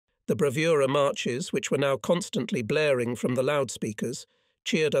The bravura marches, which were now constantly blaring from the loudspeakers,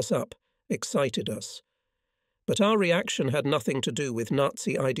 cheered us up, excited us. But our reaction had nothing to do with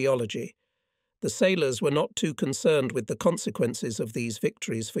Nazi ideology. The sailors were not too concerned with the consequences of these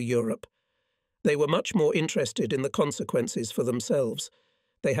victories for Europe. They were much more interested in the consequences for themselves.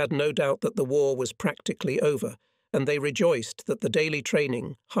 They had no doubt that the war was practically over, and they rejoiced that the daily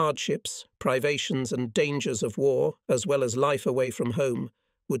training, hardships, privations and dangers of war, as well as life away from home,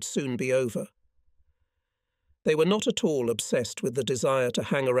 would soon be over. They were not at all obsessed with the desire to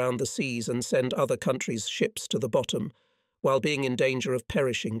hang around the seas and send other countries' ships to the bottom, while being in danger of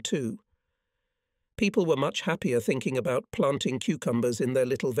perishing too. People were much happier thinking about planting cucumbers in their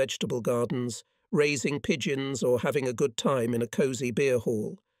little vegetable gardens, raising pigeons, or having a good time in a cosy beer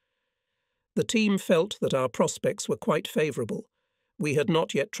hall. The team felt that our prospects were quite favourable. We had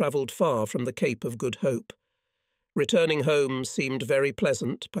not yet travelled far from the Cape of Good Hope. Returning home seemed very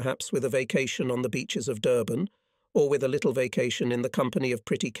pleasant, perhaps with a vacation on the beaches of Durban, or with a little vacation in the company of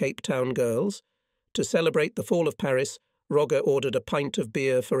pretty Cape Town girls. To celebrate the fall of Paris, Rogge ordered a pint of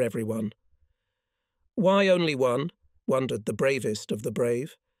beer for everyone. "Why only one?" wondered the bravest of the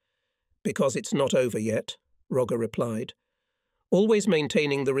brave. "Because it's not over yet," Rogge replied. Always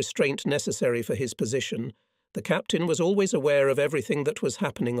maintaining the restraint necessary for his position, the captain was always aware of everything that was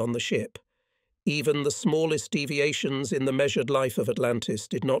happening on the ship. Even the smallest deviations in the measured life of Atlantis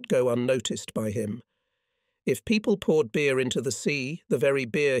did not go unnoticed by him. If people poured beer into the sea, the very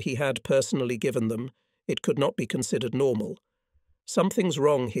beer he had personally given them, it could not be considered normal. Something's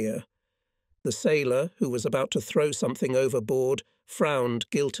wrong here. The sailor, who was about to throw something overboard, frowned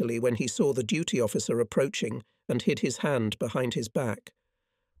guiltily when he saw the duty officer approaching and hid his hand behind his back.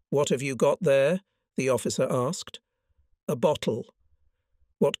 "What have you got there?" the officer asked. "A bottle."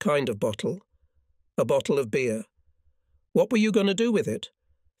 "What kind of bottle?" "A bottle of beer." "What were you going to do with it?"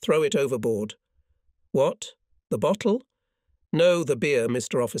 "Throw it overboard." "What? The bottle?" "No, the beer,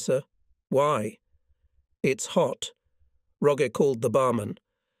 Mr. Officer." "Why?" "It's hot." Rogge called the barman.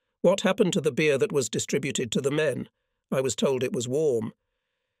 "What happened to the beer that was distributed to the men? I was told it was warm."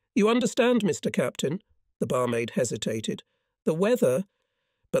 "You understand, Mr. Captain," the barmaid hesitated. "The weather—"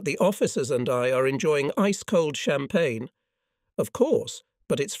 "But the officers and I are enjoying ice-cold champagne." "Of course,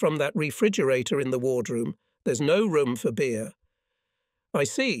 but it's from that refrigerator in the wardroom. There's no room for beer." "I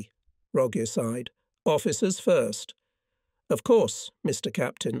see," Rogge sighed. "Officers first." "Of course, Mr.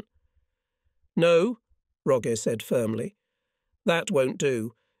 Captain." "No," Rogge said firmly. "That won't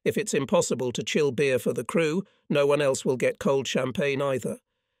do. If it's impossible to chill beer for the crew, no one else will get cold champagne either."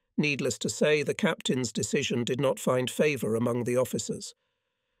 Needless to say, the captain's decision did not find favour among the officers.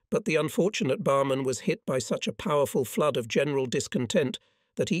 But the unfortunate barman was hit by such a powerful flood of general discontent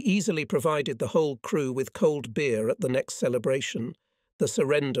that he easily provided the whole crew with cold beer at the next celebration, the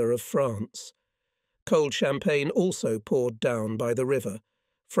surrender of France. Cold champagne also poured down by the river.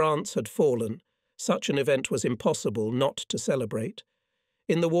 France had fallen. Such an event was impossible not to celebrate.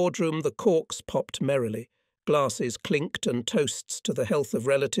 In the wardroom the corks popped merrily. Glasses clinked and toasts to the health of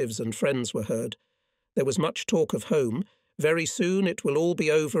relatives and friends were heard. There was much talk of home. Very soon it will all be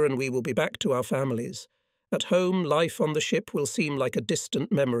over and we will be back to our families. At home, life on the ship will seem like a distant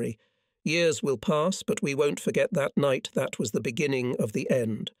memory. Years will pass, but we won't forget that night that was the beginning of the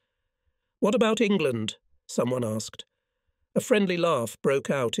end. "What about England?" someone asked. A friendly laugh broke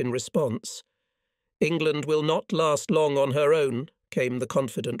out in response. "England will not last long on her own," came the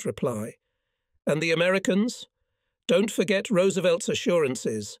confident reply. "And the Americans? Don't forget Roosevelt's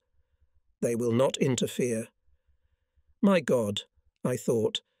assurances. They will not interfere." My God, I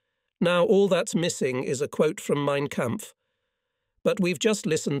thought. Now all that's missing is a quote from Mein Kampf. But we've just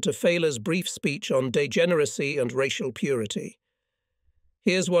listened to Fehler's brief speech on degeneracy and racial purity.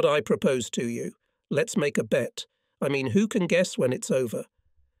 Here's what I propose to you. Let's make a bet. I mean, who can guess when it's over?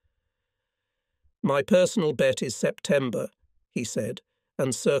 "My personal bet is September," he said,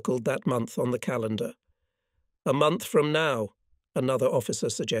 and circled that month on the calendar. "A month from now," another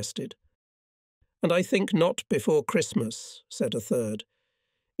officer suggested. "And I think not before Christmas," said a third.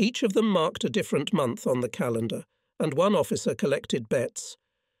 Each of them marked a different month on the calendar, and one officer collected bets.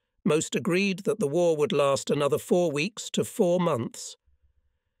 Most agreed that the war would last another 4 weeks to 4 months.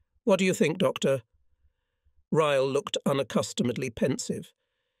 "What do you think, Doctor?" Ryle looked unaccustomedly pensive.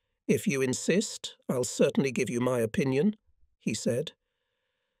 "If you insist, I'll certainly give you my opinion," he said.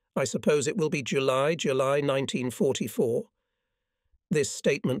 "I suppose it will be July 1944. This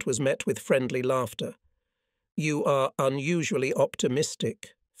statement was met with friendly laughter. "You are unusually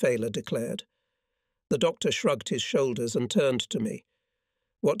optimistic," Fehler declared. The doctor shrugged his shoulders and turned to me.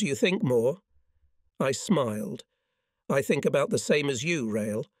 "What do you think, Moore?" I smiled. "I think about the same as you,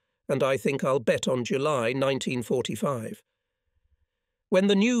 Rail, and I think I'll bet on July 1945. When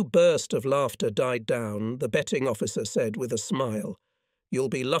the new burst of laughter died down, the betting officer said with a smile, "You'll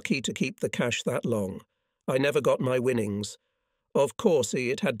be lucky to keep the cash that long. I never got my winnings. Of course,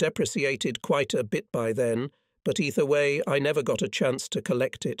 it had depreciated quite a bit by then, but either way, I never got a chance to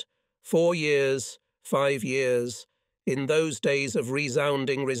collect it. 4 years, 5 years. In those days of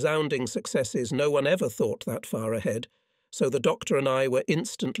resounding successes, no one ever thought that far ahead, so the doctor and I were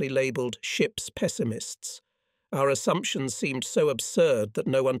instantly labelled ship's pessimists. Our assumptions seemed so absurd that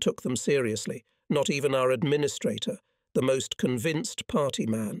no one took them seriously, not even our administrator, the most convinced party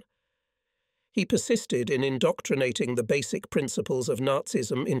man. He persisted in indoctrinating the basic principles of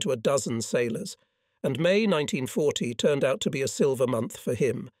Nazism into a dozen sailors, and May 1940 turned out to be a silver month for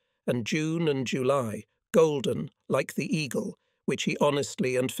him, and June and July, golden, like the eagle, which he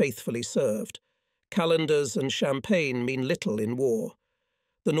honestly and faithfully served. Calendars and champagne mean little in war.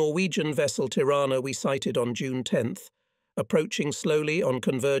 The Norwegian vessel Tirana we sighted on June 10th. Approaching slowly on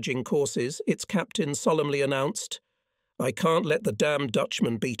converging courses, its captain solemnly announced, "I can't let the damned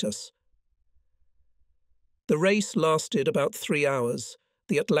Dutchman beat us." The race lasted about 3 hours.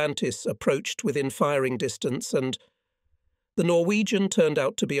 The Atlantis approached within firing distance, and the Norwegian turned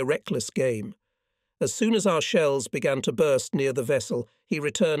out to be a reckless game. As soon as our shells began to burst near the vessel, he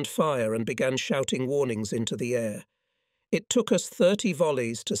returned fire and began shouting warnings into the air. It took us 30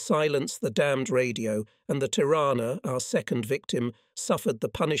 volleys to silence the damned radio, and the Tirana, our second victim, suffered the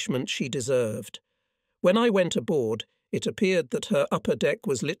punishment she deserved. When I went aboard, it appeared that her upper deck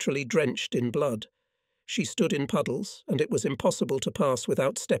was literally drenched in blood. She stood in puddles, and it was impossible to pass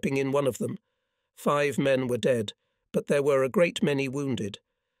without stepping in one of them. 5 men were dead, but there were a great many wounded.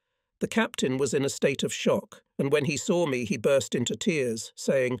 The captain was in a state of shock, and when he saw me he burst into tears,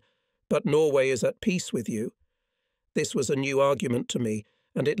 saying, "But Norway is at peace with you." This was a new argument to me,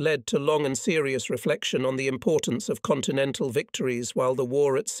 and it led to long and serious reflection on the importance of continental victories while the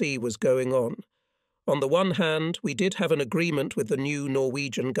war at sea was going on. On the one hand, we did have an agreement with the new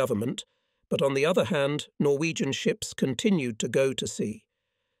Norwegian government, but on the other hand, Norwegian ships continued to go to sea.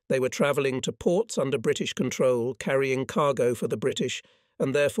 They were travelling to ports under British control, carrying cargo for the British,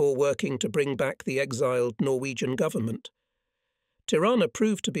 and therefore working to bring back the exiled Norwegian government. Tirana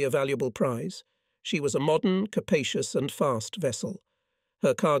proved to be a valuable prize. She was a modern, capacious and fast vessel.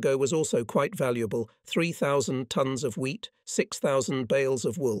 Her cargo was also quite valuable, 3,000 tons of wheat, 6,000 bales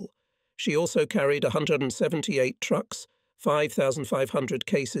of wool. She also carried 178 trucks, 5,500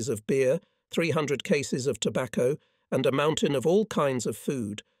 cases of beer, 300 cases of tobacco, and a mountain of all kinds of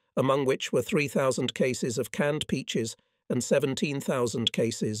food, among which were 3,000 cases of canned peaches and 17,000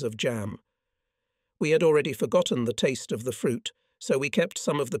 cases of jam. We had already forgotten the taste of the fruit, so we kept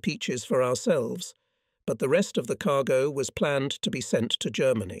some of the peaches for ourselves, but the rest of the cargo was planned to be sent to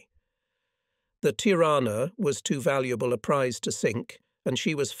Germany. The Tirana was too valuable a prize to sink, and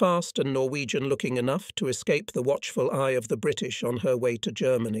she was fast and Norwegian-looking enough to escape the watchful eye of the British on her way to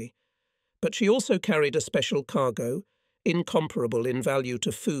Germany. But she also carried a special cargo, incomparable in value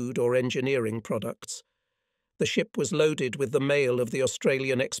to food or engineering products. The ship was loaded with the mail of the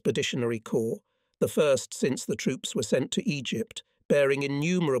Australian Expeditionary Corps, the first since the troops were sent to Egypt, bearing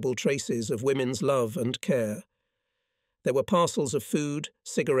innumerable traces of women's love and care. There were parcels of food,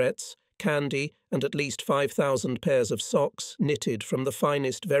 cigarettes, candy, and at least 5,000 pairs of socks knitted from the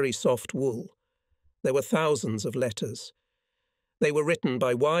finest, very soft wool. There were thousands of letters. They were written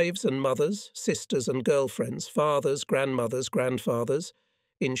by wives and mothers, sisters and girlfriends, fathers, grandmothers, grandfathers,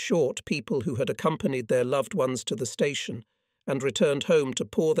 in short, people who had accompanied their loved ones to the station and returned home to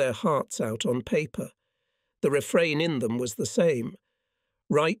pour their hearts out on paper. The refrain in them was the same.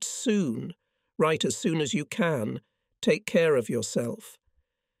 Write soon. Write as soon as you can. Take care of yourself.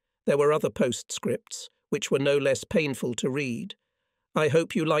 There were other postscripts, which were no less painful to read. I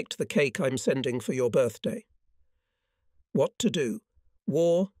hope you liked the cake I'm sending for your birthday. What to do?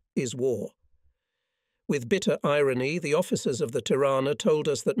 War is war. With bitter irony, the officers of the Tirana told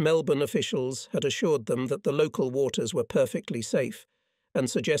us that Melbourne officials had assured them that the local waters were perfectly safe, and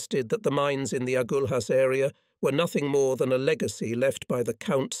suggested that the mines in the Agulhas area were nothing more than a legacy left by the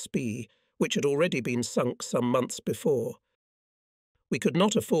Count Spee, which had already been sunk some months before. We could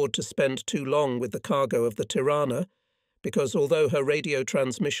not afford to spend too long with the cargo of the Tirana, because although her radio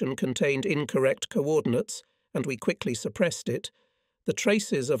transmission contained incorrect coordinates, and we quickly suppressed it, the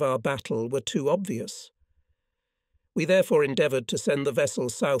traces of our battle were too obvious. We therefore endeavoured to send the vessel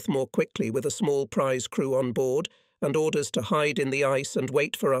south more quickly with a small prize crew on board, and orders to hide in the ice and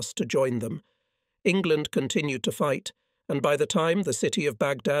wait for us to join them. England continued to fight, and by the time the city of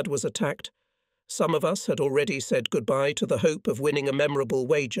Baghdad was attacked, some of us had already said goodbye to the hope of winning a memorable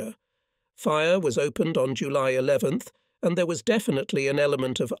wager, Fire was opened on July 11th, and there was definitely an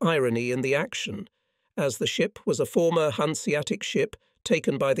element of irony in the action, as the ship was a former Hanseatic ship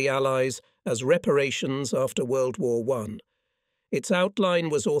taken by the Allies as reparations after World War I. Its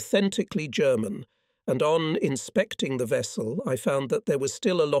outline was authentically German, and on inspecting the vessel I found that there was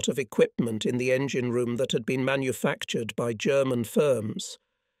still a lot of equipment in the engine room that had been manufactured by German firms.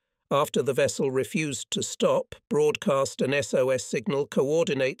 After the vessel refused to stop, broadcast an SOS signal,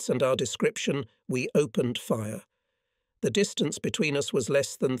 coordinates and our description, we opened fire. The distance between us was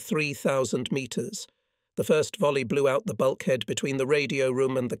less than 3,000 metres. The first volley blew out the bulkhead between the radio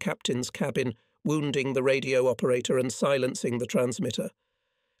room and the captain's cabin, wounding the radio operator and silencing the transmitter.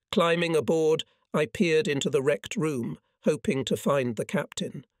 Climbing aboard, I peered into the wrecked room, hoping to find the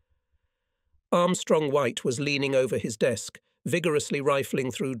captain. Armstrong White was leaning over his desk, vigorously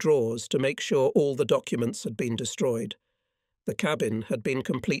rifling through drawers to make sure all the documents had been destroyed. The cabin had been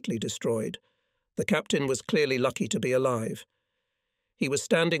completely destroyed. The captain was clearly lucky to be alive. He was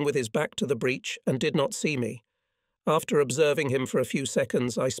standing with his back to the breach and did not see me. After observing him for a few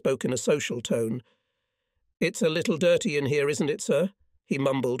seconds, I spoke in a social tone. "It's a little dirty in here, isn't it, sir?" he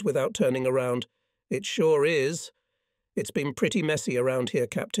mumbled without turning around. "It sure is. It's been pretty messy around here,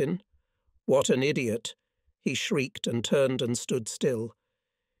 Captain." "What an idiot!" he shrieked and turned and stood still.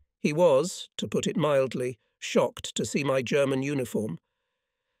 He was, to put it mildly, shocked to see my German uniform.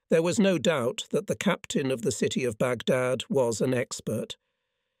 There was no doubt that the captain of the city of Baghdad was an expert.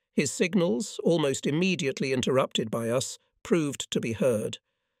 His signals, almost immediately interrupted by us, proved to be heard.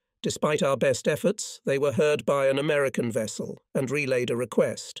 Despite our best efforts, they were heard by an American vessel and relayed a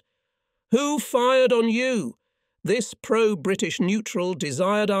request. "Who fired on you? This pro-British neutral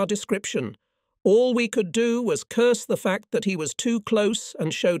desired our description. All we could do was curse the fact that he was too close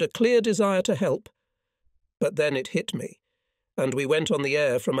and showed a clear desire to help." But then it hit me, and we went on the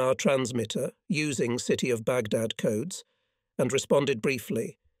air from our transmitter, using City of Baghdad codes, and responded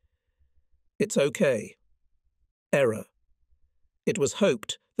briefly. "It's okay. Error." It was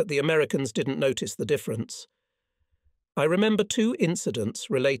hoped that the Americans didn't notice the difference. I remember two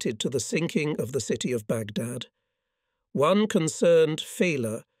incidents related to the sinking of the City of Baghdad. One concerned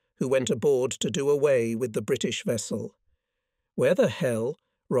Fehler, who went aboard to do away with the British vessel. "Where the hell,"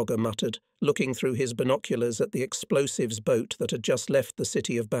 Rogger muttered, looking through his binoculars at the explosives boat that had just left the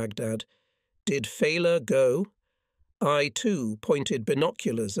City of Baghdad, "did Fehler go?" I, too, pointed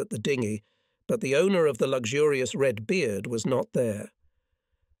binoculars at the dinghy, but the owner of the luxurious red beard was not there.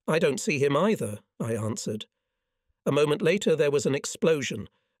 "I don't see him either," I answered. A moment later there was an explosion.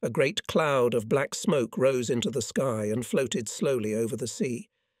 A great cloud of black smoke rose into the sky and floated slowly over the sea.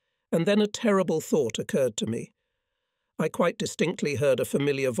 And then a terrible thought occurred to me. I quite distinctly heard a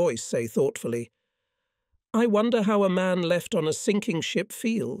familiar voice say thoughtfully, "I wonder how a man left on a sinking ship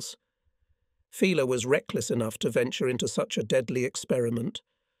feels." Fehler was reckless enough to venture into such a deadly experiment.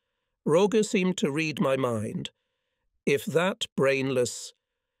 Roger seemed to read my mind. If that brainless...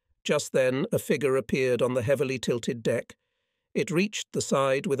 Just then a figure appeared on the heavily tilted deck. It reached the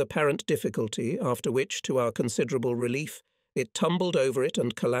side with apparent difficulty, after which, to our considerable relief, it tumbled over it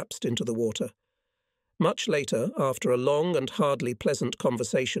and collapsed into the water. Much later, after a long and hardly pleasant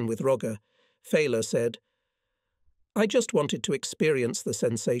conversation with Roger, Fehler said, "I just wanted to experience the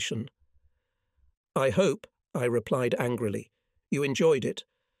sensation." "I hope," I replied angrily, "you enjoyed it."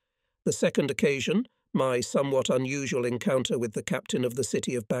 The second occasion, my somewhat unusual encounter with the captain of the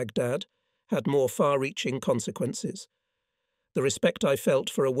City of Baghdad, had more far-reaching consequences. The respect I felt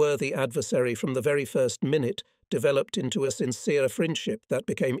for a worthy adversary from the very first minute developed into a sincere friendship that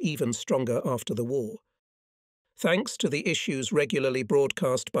became even stronger after the war. Thanks to the issues regularly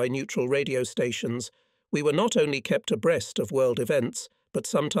broadcast by neutral radio stations, we were not only kept abreast of world events, but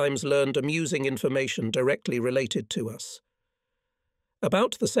sometimes learned amusing information directly related to us.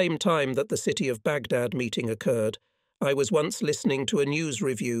 About the same time that the City of Baghdad meeting occurred, I was once listening to a news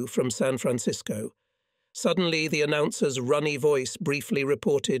review from San Francisco. Suddenly the announcer's runny voice briefly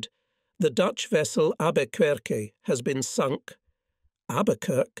reported, "The Dutch vessel Albuquerque has been sunk."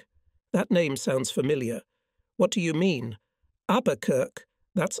 Albuquerque? That name sounds familiar. What do you mean? Albuquerque?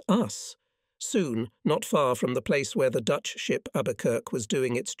 That's us. Soon, not far from the place where the Dutch ship Albuquerque was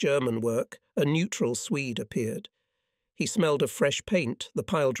doing its German work, a neutral Swede appeared. He smelled of fresh paint, the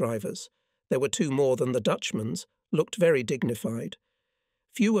pile drivers. There were two more than the Dutchman's, looked very dignified.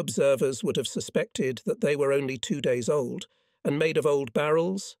 Few observers would have suspected that they were only 2 days old, and made of old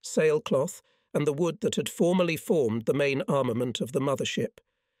barrels, sailcloth, and the wood that had formerly formed the main armament of the mothership.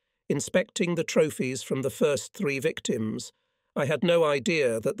 Inspecting the trophies from the first 3 victims, I had no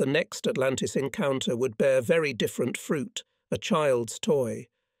idea that the next Atlantis encounter would bear very different fruit, a child's toy.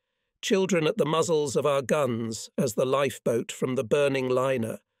 children at the muzzles of our guns as the lifeboat from the burning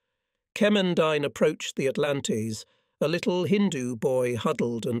liner. Kemendine approached the Atlantes. A little Hindu boy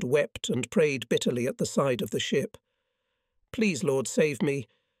huddled and wept and prayed bitterly at the side of the ship. "Please, Lord, save me.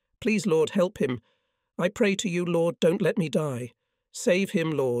 Please, Lord, help him. I pray to you, Lord, don't let me die. Save him,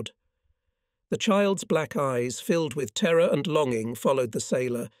 Lord." The child's black eyes, filled with terror and longing, followed the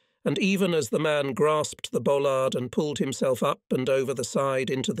sailor, and even as the man grasped the bollard and pulled himself up and over the side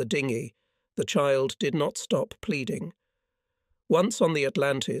into the dinghy, the child did not stop pleading. Once on the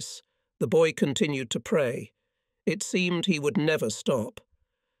Atlantis, the boy continued to pray. It seemed he would never stop.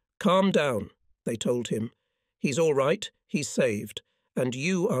 "Calm down," they told him. "He's all right, he's saved, and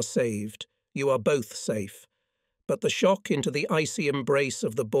you are saved. You are both safe." But the shock into the icy embrace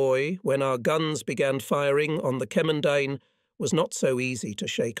of the boy when our guns began firing on the Kemendine was not so easy to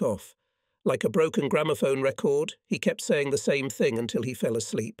shake off. Like a broken gramophone record, he kept saying the same thing until he fell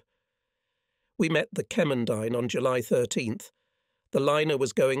asleep. We met the Kemendine on July 13th. The liner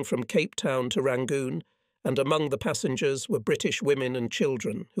was going from Cape Town to Rangoon, and among the passengers were British women and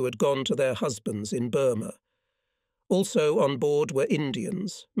children who had gone to their husbands in Burma. Also on board were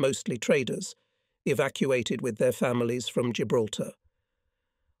Indians, mostly traders, evacuated with their families from Gibraltar.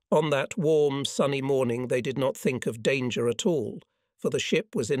 On that warm, sunny morning they did not think of danger at all, for the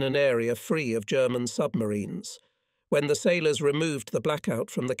ship was in an area free of German submarines. When the sailors removed the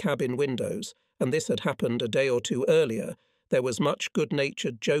blackout from the cabin windows, and this had happened a day or two earlier, there was much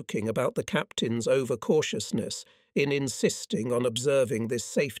good-natured joking about the captain's overcautiousness in insisting on observing this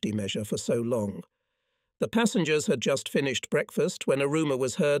safety measure for so long. The passengers had just finished breakfast when a rumour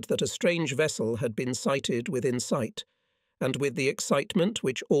was heard that a strange vessel had been sighted within sight, and with the excitement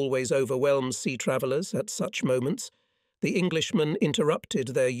which always overwhelms sea travellers at such moments, the Englishmen interrupted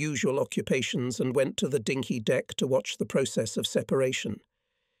their usual occupations and went to the dinghy deck to watch the process of separation.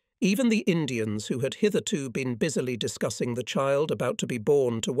 Even the Indians, who had hitherto been busily discussing the child about to be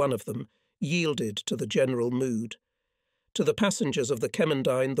born to one of them, yielded to the general mood. To the passengers of the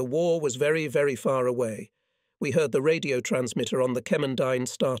Kemendine, the war was very, very far away. We heard the radio transmitter on the Kemendine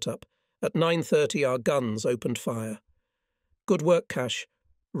start up. At 9:30 our guns opened fire. "Good work, Cash,"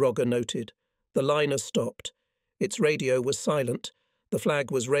 Rogger noted. The liner stopped. Its radio was silent. The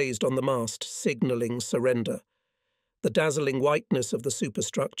flag was raised on the mast, signalling surrender. The dazzling whiteness of the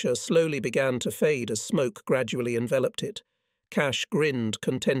superstructure slowly began to fade as smoke gradually enveloped it. Cash grinned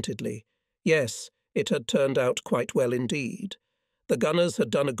contentedly. Yes, it had turned out quite well indeed. The gunners had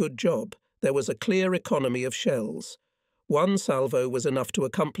done a good job. There was a clear economy of shells. One salvo was enough to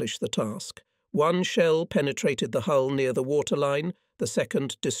accomplish the task. One shell penetrated the hull near the waterline, the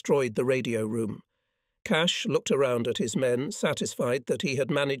second destroyed the radio room. Cash looked around at his men, satisfied that he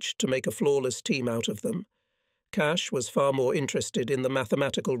had managed to make a flawless team out of them. Cash was far more interested in the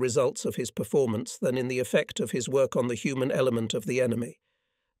mathematical results of his performance than in the effect of his work on the human element of the enemy.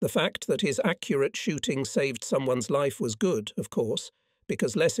 The fact that his accurate shooting saved someone's life was good, of course,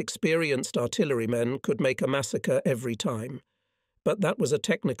 because less experienced artillerymen could make a massacre every time. But that was a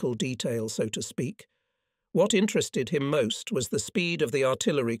technical detail, so to speak. What interested him most was the speed of the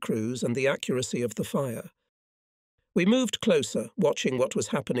artillery crews and the accuracy of the fire. We moved closer, watching what was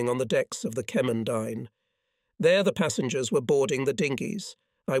happening on the decks of the Kemendine. There the passengers were boarding the dinghies.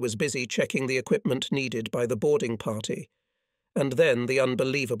 I was busy checking the equipment needed by the boarding party. And then the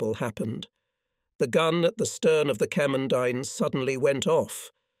unbelievable happened. The gun at the stern of the Kemendine suddenly went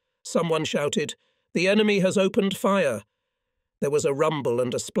off. Someone shouted, "The enemy has opened fire!" There was a rumble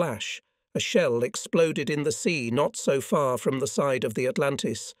and a splash. A shell exploded in the sea not so far from the side of the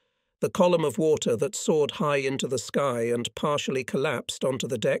Atlantis. The column of water that soared high into the sky and partially collapsed onto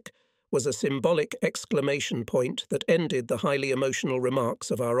the deck was a symbolic exclamation point that ended the highly emotional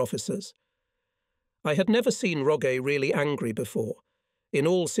remarks of our officers. I had never seen Roguet really angry before. In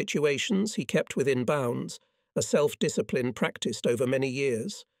all situations he kept within bounds, a self-discipline practiced over many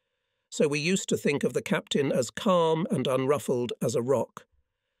years. So we used to think of the captain as calm and unruffled as a rock.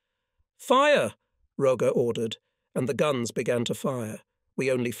 "Fire!" Rogger ordered, and the guns began to fire. We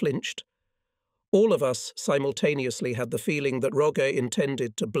only flinched. All of us simultaneously had the feeling that Roguet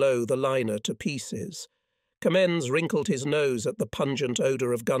intended to blow the liner to pieces. Comens wrinkled his nose at the pungent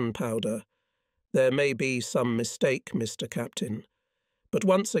odour of gunpowder. "There may be some mistake, Mr. Captain." But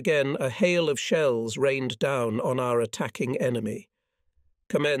once again a hail of shells rained down on our attacking enemy.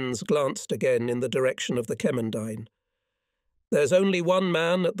 Comens glanced again in the direction of the Kemendine. "There's only one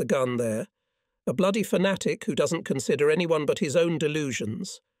man at the gun there, a bloody fanatic who doesn't consider anyone but his own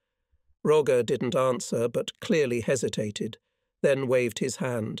delusions." Rogger didn't answer, but clearly hesitated, then waved his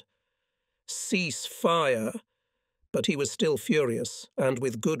hand. "Cease fire!" But he was still furious, and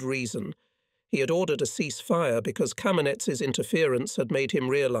with good reason. He had ordered a ceasefire because Kamenetz's interference had made him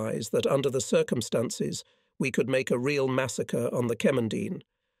realize that under the circumstances we could make a real massacre on the Kemmendine.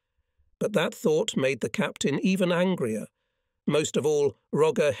 But that thought made the captain even angrier. Most of all,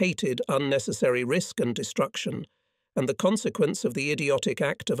 Rogge hated unnecessary risk and destruction, and the consequence of the idiotic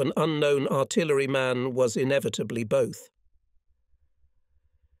act of an unknown artilleryman was inevitably both.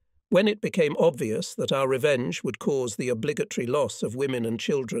 When it became obvious that our revenge would cause the obligatory loss of women and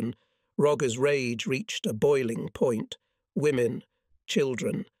children, Rogge's rage reached a boiling point. Women,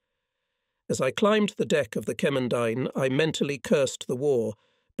 children. As I climbed the deck of the Kemmendine, I mentally cursed the war,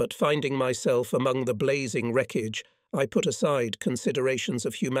 but finding myself among the blazing wreckage, I put aside considerations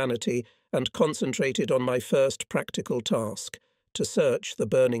of humanity and concentrated on my first practical task, to search the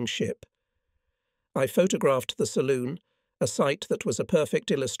burning ship. I photographed the saloon, a sight that was a perfect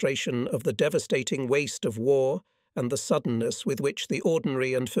illustration of the devastating waste of war and the suddenness with which the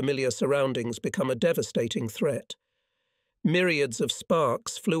ordinary and familiar surroundings become a devastating threat. Myriads of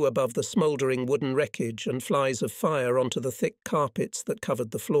sparks flew above the smouldering wooden wreckage and flies of fire onto the thick carpets that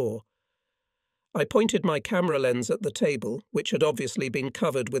covered the floor. I pointed my camera lens at the table, which had obviously been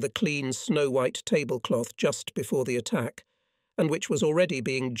covered with a clean snow-white tablecloth just before the attack, and which was already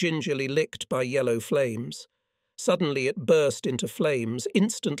being gingerly licked by yellow flames. Suddenly it burst into flames,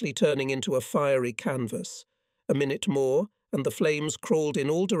 instantly turning into a fiery canvas. A minute more, and the flames crawled in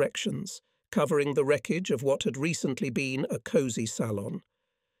all directions, covering the wreckage of what had recently been a cosy salon.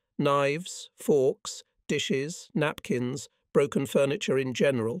 Knives, forks, dishes, napkins, broken furniture in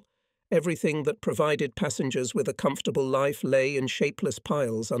general, everything that provided passengers with a comfortable life lay in shapeless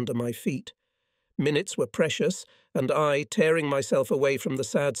piles under my feet. Minutes were precious, and I, tearing myself away from the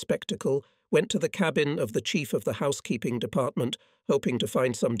sad spectacle, went to the cabin of the chief of the housekeeping department, hoping to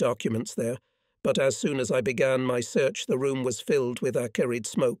find some documents there. But as soon as I began my search, the room was filled with acrid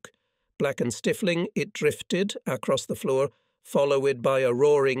smoke. Black and stifling, it drifted across the floor, followed by a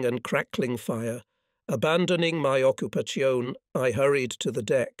roaring and crackling fire. Abandoning my occupation, I hurried to the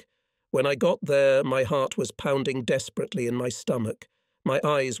deck. When I got there, my heart was pounding desperately in my stomach. My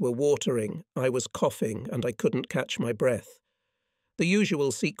eyes were watering, I was coughing, and I couldn't catch my breath. The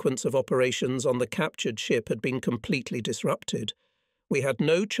usual sequence of operations on the captured ship had been completely disrupted. We had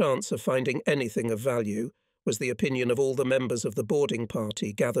no chance of finding anything of value, was the opinion of all the members of the boarding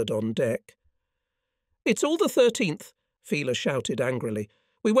party gathered on deck. "It's all the 13th, Fila shouted angrily.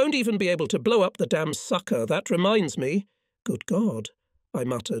 "We won't even be able to blow up the damn sucker, that reminds me." "Good God," I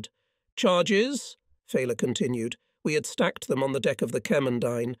muttered. "Charges?" Fela continued. We had stacked them on the deck of the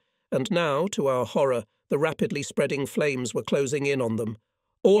Kemmendine, and now, to our horror, the rapidly spreading flames were closing in on them.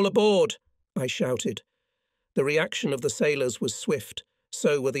 "All aboard!" I shouted. The reaction of the sailors was swift,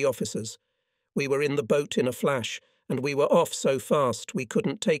 so were the officers. We were in the boat in a flash, and we were off so fast we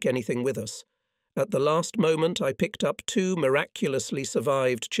couldn't take anything with us. At the last moment I picked up 2 miraculously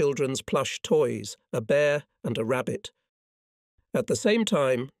survived children's plush toys, a bear and a rabbit. At the same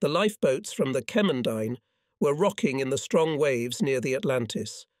time, the lifeboats from the Kemmendine were rocking in the strong waves near the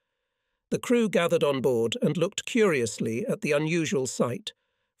Atlantis. The crew gathered on board and looked curiously at the unusual sight,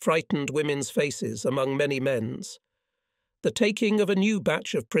 frightened women's faces among many men's. The taking of a new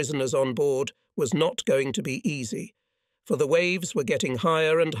batch of prisoners on board was not going to be easy, for the waves were getting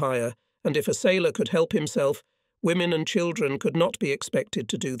higher and higher, and if a sailor could help himself, women and children could not be expected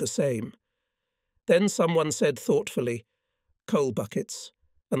to do the same. Then someone said thoughtfully, "Coal buckets,"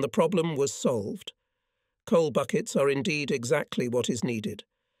 and the problem was solved. Coal buckets are indeed exactly what is needed.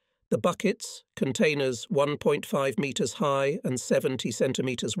 The buckets, containers 1.5 metres high and 70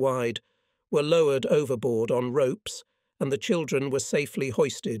 centimetres wide, were lowered overboard on ropes, and the children were safely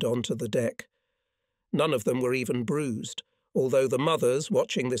hoisted onto the deck. None of them were even bruised, although the mothers,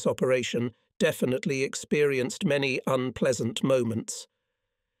 watching this operation, definitely experienced many unpleasant moments.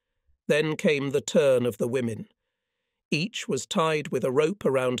 Then came the turn of the women. Each was tied with a rope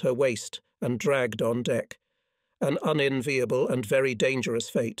around her waist and dragged on deck. An unenviable and very dangerous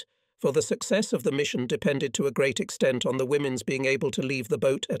fate, for the success of the mission depended to a great extent on the women's being able to leave the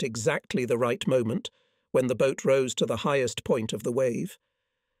boat at exactly the right moment, when the boat rose to the highest point of the wave.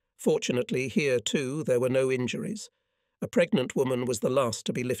 Fortunately, here, too, there were no injuries. A pregnant woman was the last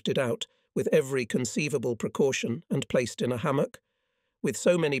to be lifted out, with every conceivable precaution, and placed in a hammock. With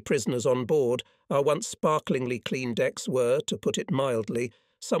so many prisoners on board, our once sparklingly clean decks were, to put it mildly,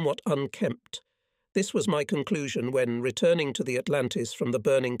 somewhat unkempt. This was my conclusion when, returning to the Atlantis from the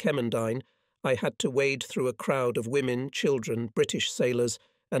burning Kemmendine, I had to wade through a crowd of women, children, British sailors,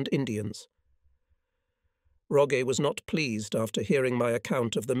 and Indians. Rogge was not pleased after hearing my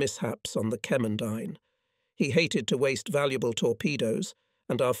account of the mishaps on the Kemmendine. He hated to waste valuable torpedoes,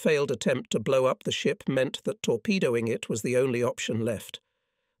 and our failed attempt to blow up the ship meant that torpedoing it was the only option left.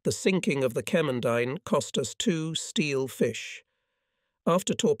 The sinking of the Kemmendine cost us 2 steel fish.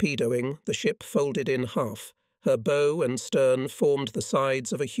 After torpedoing, the ship folded in half. Her bow and stern formed the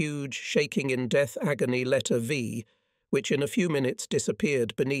sides of a huge, shaking in death agony letter V, which in a few minutes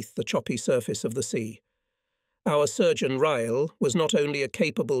disappeared beneath the choppy surface of the sea. Our surgeon Ryle was not only a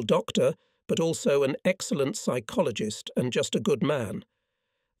capable doctor, but also an excellent psychologist and just a good man.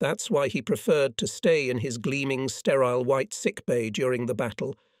 That's why he preferred to stay in his gleaming, sterile white sickbay during the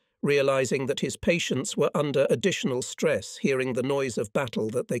battle, realizing that his patients were under additional stress hearing the noise of battle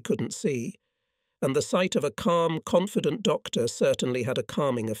that they couldn't see. And the sight of a calm, confident doctor certainly had a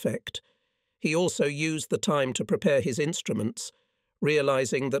calming effect. He also used the time to prepare his instruments,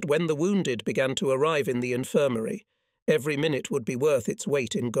 realizing that when the wounded began to arrive in the infirmary, every minute would be worth its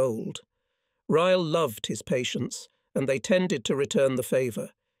weight in gold. Ryle loved his patients, and they tended to return the favour.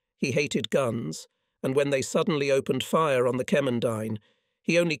 He hated guns, and when they suddenly opened fire on the Kemmendine,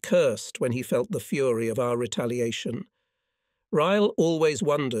 he only cursed when he felt the fury of our retaliation. Ryle always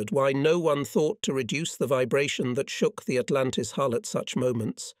wondered why no one thought to reduce the vibration that shook the Atlantis hull at such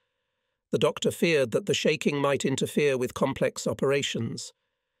moments. The doctor feared that the shaking might interfere with complex operations.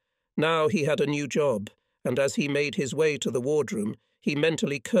 Now he had a new job, and as he made his way to the wardroom, he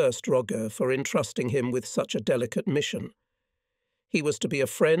mentally cursed Roger for entrusting him with such a delicate mission. He was to be a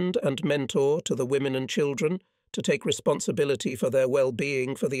friend and mentor to the women and children, to take responsibility for their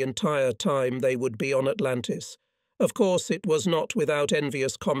well-being for the entire time they would be on Atlantis. Of course, it was not without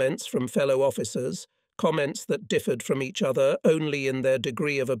envious comments from fellow officers, comments that differed from each other only in their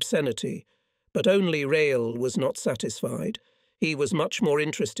degree of obscenity. But only Rael was not satisfied. He was much more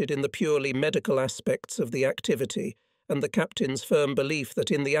interested in the purely medical aspects of the activity, and the captain's firm belief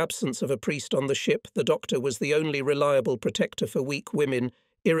that in the absence of a priest on the ship, the doctor was the only reliable protector for weak women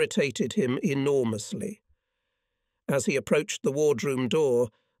irritated him enormously. As he approached the wardroom door,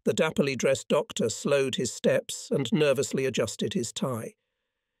 the dapperly dressed doctor slowed his steps and nervously adjusted his tie.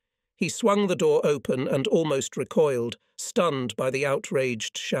 He swung the door open and almost recoiled, stunned by the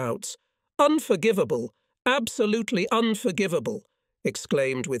outraged shouts. "Unforgivable! Absolutely unforgivable!"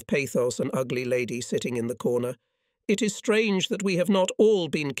 exclaimed with pathos an ugly lady sitting in the corner. "It is strange that we have not all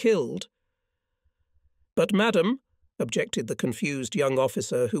been killed." "But, madam," objected the confused young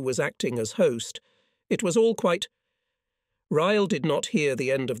officer who was acting as host, "it was all quite—" Ryle did not hear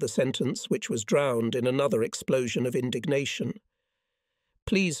the end of the sentence, which was drowned in another explosion of indignation.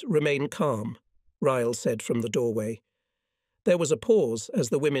 "Please remain calm," Ryle said from the doorway. There was a pause as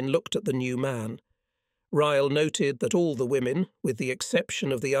the women looked at the new man. Ryle noted that all the women, with the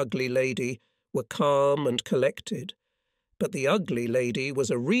exception of the ugly lady, were calm and collected. But the ugly lady was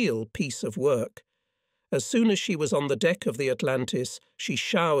a real piece of work. As soon as she was on the deck of the Atlantis, she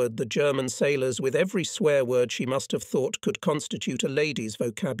showered the German sailors with every swear word she must have thought could constitute a lady's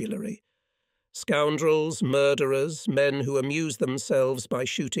vocabulary. Scoundrels, murderers, men who amuse themselves by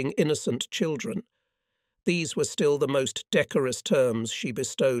shooting innocent children. These were still the most decorous terms she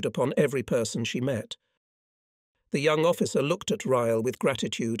bestowed upon every person she met. The young officer looked at Ryle with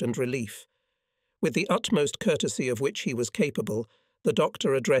gratitude and relief. With the utmost courtesy of which he was capable, the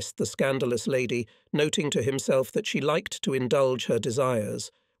doctor addressed the scandalous lady, noting to himself that she liked to indulge her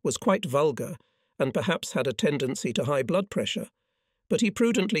desires, was quite vulgar, and perhaps had a tendency to high blood pressure. But he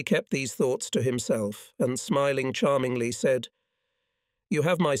prudently kept these thoughts to himself, and smiling charmingly said, "You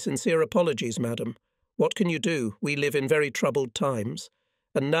have my sincere apologies, madam. What can you do? We live in very troubled times.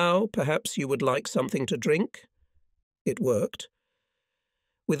 And now, perhaps you would like something to drink?" It worked.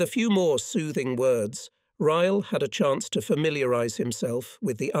 With a few more soothing words, Ryle had a chance to familiarize himself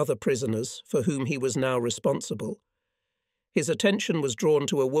with the other prisoners for whom he was now responsible. His attention was drawn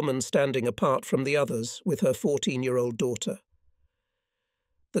to a woman standing apart from the others with her 14-year-old daughter.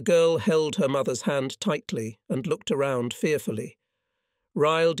 The girl held her mother's hand tightly and looked around fearfully.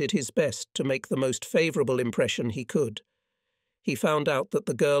 Ryle did his best to make the most favourable impression he could. He found out that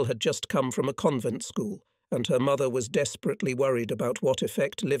the girl had just come from a convent school, and her mother was desperately worried about what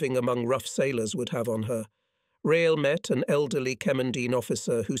effect living among rough sailors would have on her. Rael met an elderly Kemmendine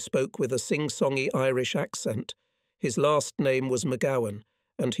officer who spoke with a sing-songy Irish accent. His last name was McGowan,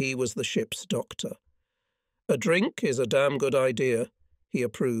 and he was the ship's doctor. "A drink is a damn good idea," he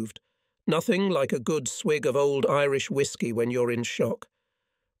approved. "Nothing like a good swig of old Irish whiskey when you're in shock."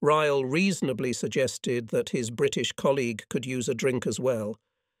 Ryle reasonably suggested that his British colleague could use a drink as well.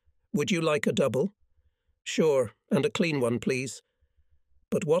 "Would you like a double?" "Sure, and a clean one, please."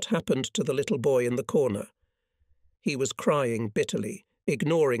 But what happened to the little boy in the corner? He was crying bitterly,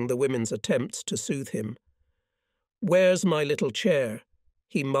 ignoring the women's attempts to soothe him. "Where's my little chair?"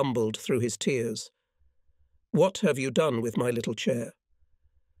 he mumbled through his tears. "What have you done with my little chair?"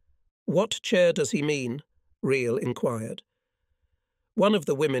 "What chair does he mean?" Reel inquired. One of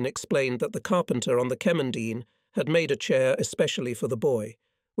the women explained that the carpenter on the Kemmendine had made a chair especially for the boy,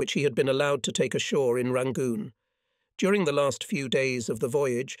 which he had been allowed to take ashore in Rangoon. During the last few days of the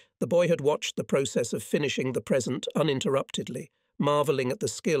voyage, the boy had watched the process of finishing the present uninterruptedly, marvelling at the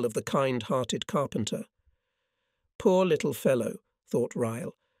skill of the kind-hearted carpenter. "Poor little fellow," thought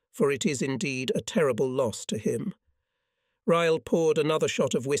Ryle, for it is indeed a terrible loss to him. Ryle poured another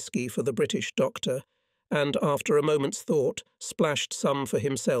shot of whisky for the British doctor, and, after a moment's thought, splashed some for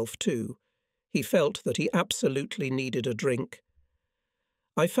himself too. He felt that he absolutely needed a drink.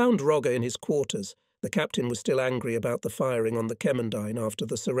 I found Rogger in his quarters. The captain was still angry about the firing on the Kemmendine after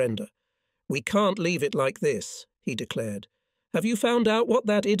the surrender. "We can't leave it like this," he declared. "Have you found out what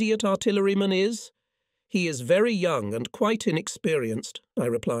that idiot artilleryman is?" "He is very young and quite inexperienced," I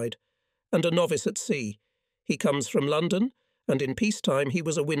replied, "and a novice at sea. He comes from London, and in peacetime he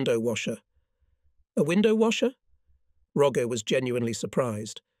was a window washer." "A window washer?" Rogger was genuinely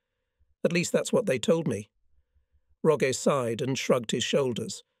surprised. "At least that's what they told me." Rogger sighed and shrugged his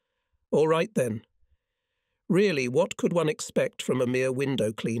shoulders. "All right then." Really, what could one expect from a mere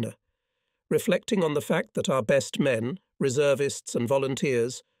window cleaner? Reflecting on the fact that our best men, reservists and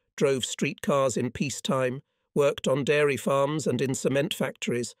volunteers, drove streetcars in peacetime, worked on dairy farms and in cement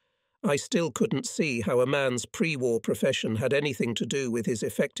factories, I still couldn't see how a man's pre-war profession had anything to do with his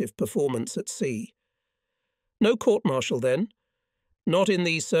effective performance at sea. "No court-martial, then?" "Not in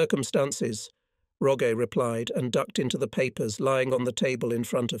these circumstances," Rogger replied and ducked into the papers lying on the table in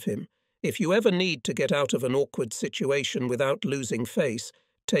front of him. "If you ever need to get out of an awkward situation without losing face,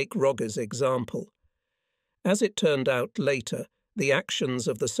 take Rogger's example." As it turned out later, the actions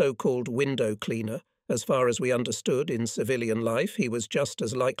of the so-called window cleaner, as far as we understood in civilian life he was just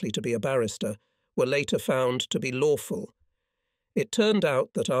as likely to be a barrister, were later found to be lawful. It turned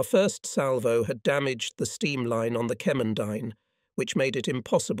out that our first salvo had damaged the steam line on the Kemmendine, which made it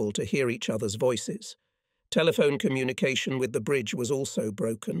impossible to hear each other's voices. Telephone communication with the bridge was also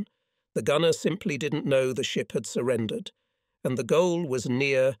broken. The gunner simply didn't know the ship had surrendered, and the goal was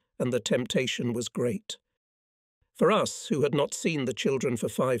near and the temptation was great. For us, who had not seen the children for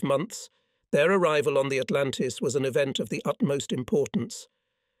 5 months, their arrival on the Atlantis was an event of the utmost importance.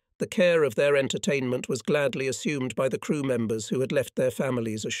 The care of their entertainment was gladly assumed by the crew members who had left their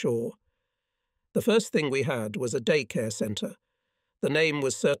families ashore. The first thing we had was a daycare centre. The name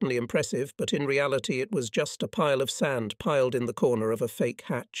was certainly impressive, but in reality it was just a pile of sand piled in the corner of a fake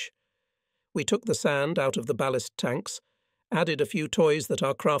hatch. We took the sand out of the ballast tanks, added a few toys that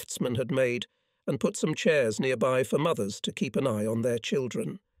our craftsmen had made, and put some chairs nearby for mothers to keep an eye on their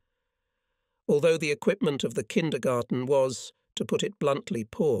children. Although the equipment of the kindergarten was, to put it bluntly,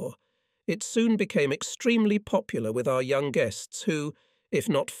 poor, it soon became extremely popular with our young guests who, if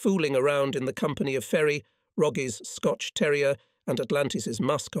not fooling around in the company of Ferry, Rogge's Scotch Terrier, and Atlantis's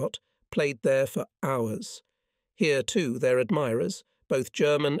mascot, played there for hours. Here, too, their admirers, both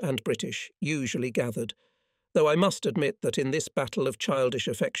German and British, usually gathered, though I must admit that in this battle of childish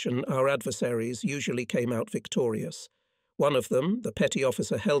affection our adversaries usually came out victorious. One of them, the petty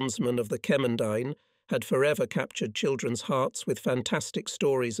officer helmsman of the Kemmendine, had forever captured children's hearts with fantastic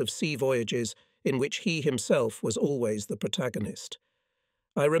stories of sea voyages in which he himself was always the protagonist.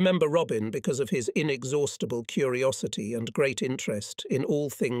 I remember Robin because of his inexhaustible curiosity and great interest in all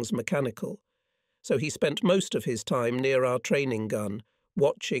things mechanical, so he spent most of his time near our training gun,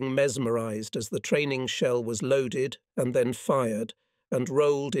 watching mesmerized as the training shell was loaded and then fired and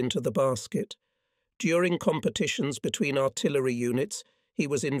rolled into the basket. During competitions between artillery units, he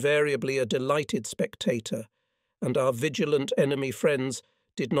was invariably a delighted spectator, and our vigilant enemy friends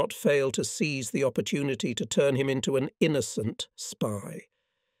did not fail to seize the opportunity to turn him into an innocent spy.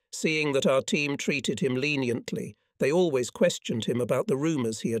 Seeing that our team treated him leniently, they always questioned him about the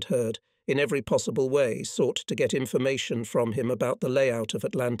rumours he had heard, in every possible way sought to get information from him about the layout of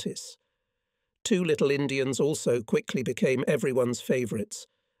Atlantis. 2 little Indians also quickly became everyone's favourites,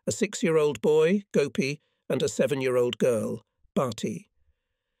 a 6-year-old boy, Gopi, and a 7-year-old girl, Bhati.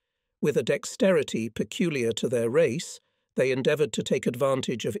 With a dexterity peculiar to their race, they endeavoured to take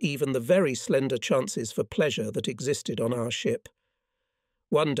advantage of even the very slender chances for pleasure that existed on our ship.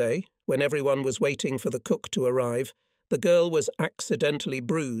 One day, when everyone was waiting for the cook to arrive, the girl was accidentally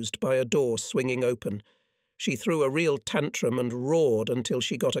bruised by a door swinging open. She threw a real tantrum and roared until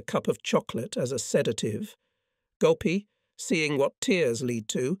she got a cup of chocolate as a sedative. Gopi, seeing what tears lead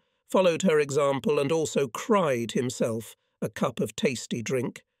to, followed her example and also cried himself a cup of tasty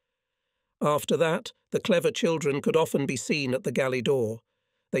drink. After that, The clever children could often be seen at the galley door.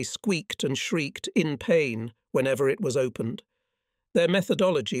 They squeaked and shrieked in pain whenever it was opened. Their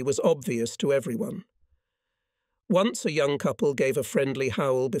methodology was obvious to everyone. Once a young couple gave a friendly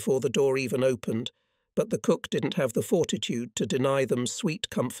howl before the door even opened, but the cook didn't have the fortitude to deny them sweet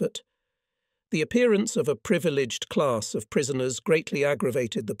comfort. The appearance of a privileged class of prisoners greatly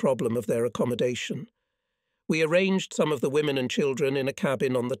aggravated the problem of their accommodation. We arranged some of the women and children in a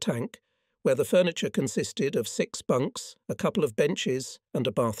cabin on the tank, where the furniture consisted of 6 bunks, a couple of benches, and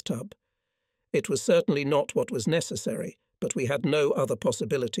a bathtub. It was certainly not what was necessary, but we had no other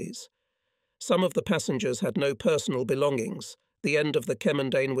possibilities. Some of the passengers had no personal belongings. The end of the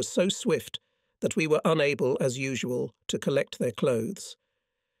Kemmendane was so swift that we were unable, as usual, to collect their clothes.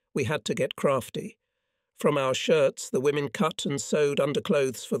 We had to get crafty. From our shirts, the women cut and sewed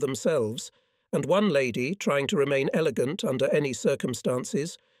underclothes for themselves, and one lady, trying to remain elegant under any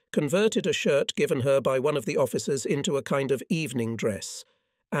circumstances, converted a shirt given her by one of the officers into a kind of evening dress,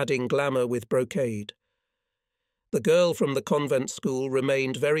 adding glamour with brocade. The girl from the convent school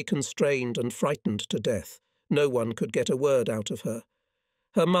remained very constrained and frightened to death. No one could get a word out of her.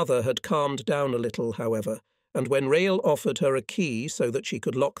 Her mother had calmed down a little, however, and when Rael offered her a key so that she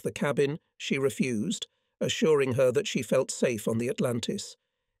could lock the cabin, she refused, assuring her that she felt safe on the Atlantis.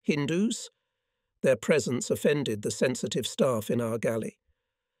 Hindus? Their presence offended the sensitive staff in our galley.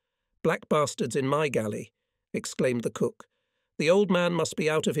 "Black bastards in my galley," exclaimed the cook. "The old man must be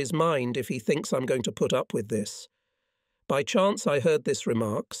out of his mind if he thinks I'm going to put up with this." By chance I heard this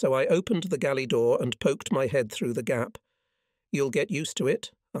remark, so I opened the galley door and poked my head through the gap. "You'll get used to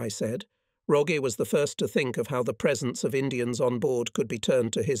it," I said. Rogge was the first to think of how the presence of Indians on board could be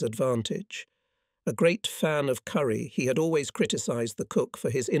turned to his advantage. A great fan of curry, he had always criticised the cook for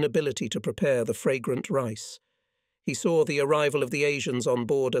his inability to prepare the fragrant rice. He saw the arrival of the Asians on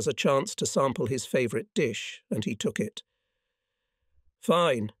board as a chance to sample his favourite dish, and he took it.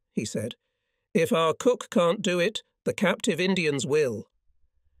 "Fine," he said. "If our cook can't do it, the captive Indians will."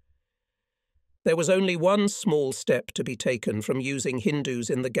 There was only one small step to be taken from using Hindus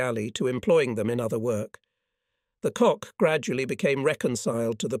in the galley to employing them in other work. The cock gradually became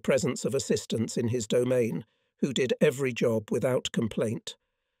reconciled to the presence of assistants in his domain, who did every job without complaint.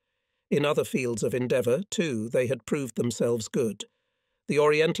 In other fields of endeavour, too, they had proved themselves good. The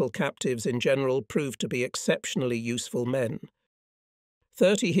Oriental captives in general proved to be exceptionally useful men.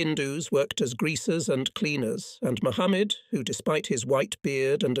 30 Hindus worked as greasers and cleaners, and Mohammed, who despite his white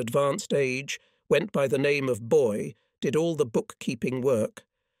beard and advanced age went by the name of Boy, did all the bookkeeping work.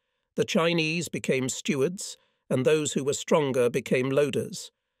 The Chinese became stewards, and those who were stronger became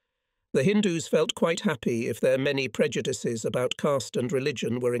loaders. The Hindus felt quite happy if their many prejudices about caste and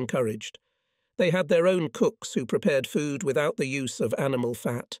religion were encouraged. They had their own cooks who prepared food without the use of animal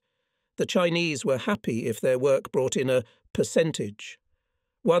fat. The Chinese were happy if their work brought in a percentage.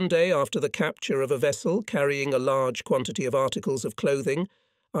 One day after the capture of a vessel carrying a large quantity of articles of clothing,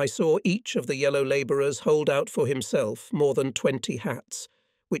 I saw each of the yellow labourers hold out for himself more than 20 hats,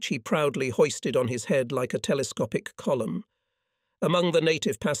 which he proudly hoisted on his head like a telescopic column. Among the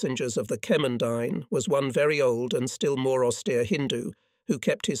native passengers of the Kemmendine was one very old and still more austere Hindu, who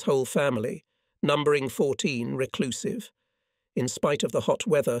kept his whole family, numbering 14, reclusive. In spite of the hot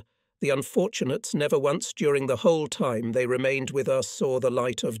weather, the unfortunates never once during the whole time they remained with us saw the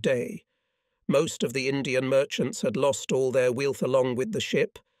light of day. Most of the Indian merchants had lost all their wealth along with the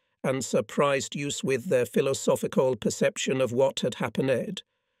ship, and surprised use with their philosophical perception of what had happened.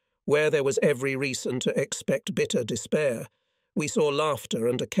 Where there was every reason to expect bitter despair, we saw laughter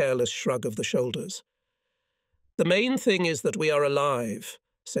and a careless shrug of the shoulders. "The main thing is that we are alive,"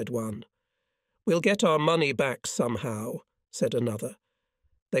 said one. "We'll get our money back somehow," said another.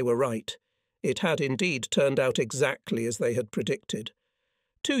 They were right. It had indeed turned out exactly as they had predicted.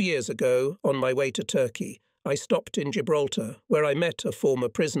 2 years ago, on my way to Turkey, I stopped in Gibraltar, where I met a former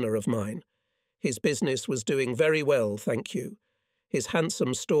prisoner of mine. His business was doing very well, thank you. His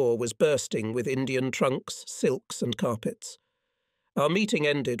handsome store was bursting with Indian trunks, silks, and carpets. Our meeting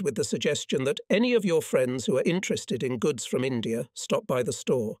ended with the suggestion that any of your friends who are interested in goods from India stop by the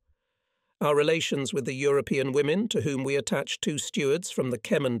store. Our relations with the European women, to whom we attached 2 stewards from the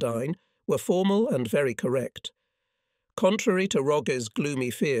Kemmendine, were formal and very correct. Contrary to Rogge's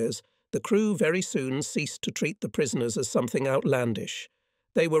gloomy fears, the crew very soon ceased to treat the prisoners as something outlandish.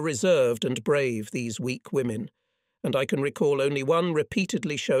 They were reserved and brave, these weak women, and I can recall only one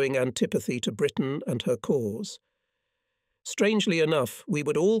repeatedly showing antipathy to Britain and her cause. Strangely enough, we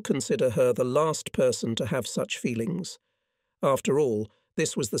would all consider her the last person to have such feelings. After all,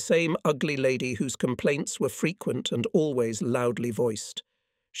 this was the same ugly lady whose complaints were frequent and always loudly voiced.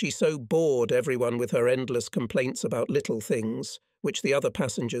 She so bored everyone with her endless complaints about little things, which the other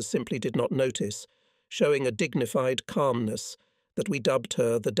passengers simply did not notice, showing a dignified calmness, that we dubbed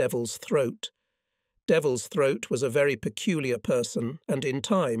her the Devil's Throat. Devil's Throat was a very peculiar person, and in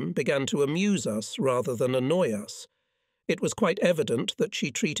time began to amuse us rather than annoy us. It was quite evident that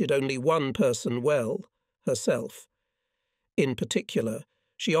she treated only one person well, herself. In particular,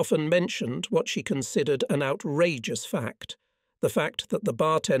 she often mentioned what she considered an outrageous fact, the fact that the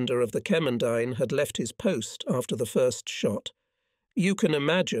bartender of the Kemmendine had left his post after the first shot. "You can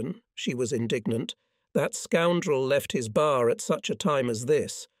imagine," she was indignant, "that scoundrel left his bar at such a time as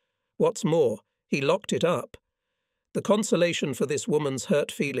this. What's more, he locked it up." The consolation for this woman's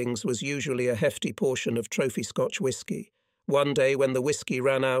hurt feelings was usually a hefty portion of trophy Scotch whisky. One day when the whisky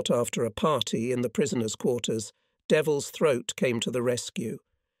ran out after a party in the prisoners' quarters, Devil's Throat came to the rescue.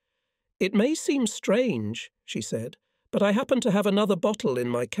 "It may seem strange," she said, "but I happen to have another bottle in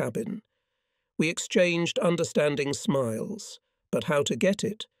my cabin." We exchanged understanding smiles. But how to get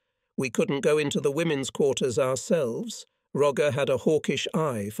it? We couldn't go into the women's quarters ourselves. Rogger had a hawkish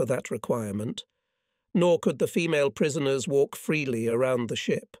eye for that requirement. Nor could the female prisoners walk freely around the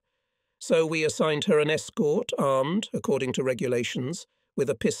ship. So we assigned her an escort, armed, according to regulations, with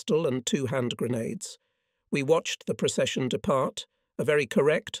a pistol and 2 hand grenades. We watched the procession depart, a very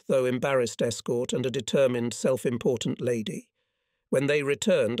correct, though embarrassed escort and a determined, self-important lady. When they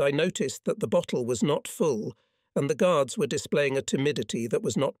returned, I noticed that the bottle was not full, and the guards were displaying a timidity that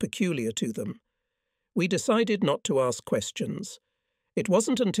was not peculiar to them. We decided not to ask questions. It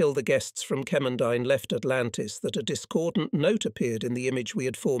wasn't until the guests from Kemmendine left Atlantis that a discordant note appeared in the image we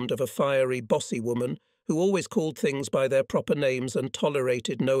had formed of a fiery, bossy woman who always called things by their proper names and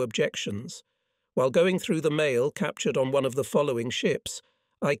tolerated no objections. While going through the mail captured on one of the following ships,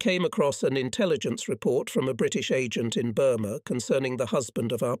 I came across an intelligence report from a British agent in Burma concerning the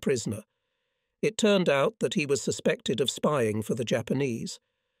husband of our prisoner. It turned out that he was suspected of spying for the Japanese.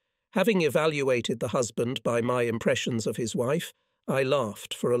 Having evaluated the husband by my impressions of his wife, I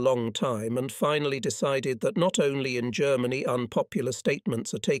laughed for a long time and finally decided that not only in Germany unpopular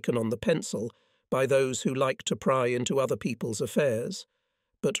statements are taken on the pencil by those who like to pry into other people's affairs,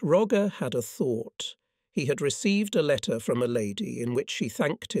 but Rogger had a thought. He had received a letter from a lady in which she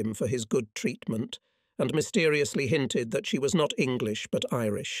thanked him for his good treatment and mysteriously hinted that she was not English but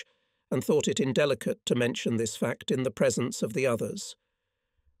Irish, and thought it indelicate to mention this fact in the presence of the others.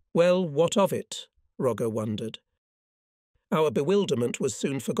 Well, what of it? Rogger wondered. Our bewilderment was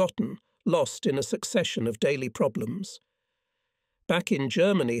soon forgotten, lost in a succession of daily problems. Back in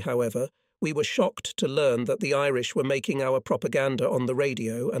Germany, however, we were shocked to learn that the Irish were making our propaganda on the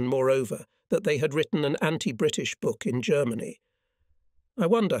radio and, moreover, that they had written an anti-British book in Germany. I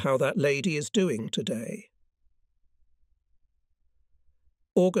wonder how that lady is doing today.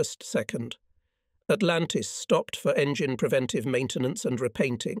 August 2nd. Atlantis stopped for engine preventive maintenance and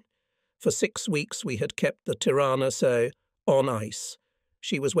repainting. For 6 weeks we had kept the Tirana on ice.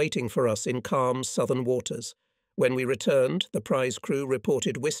 She was waiting for us in calm southern waters. When we returned, the prize crew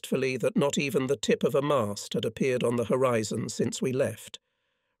reported wistfully that not even the tip of a mast had appeared on the horizon since we left.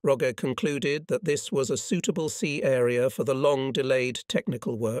 Rogger concluded that this was a suitable sea area for the long-delayed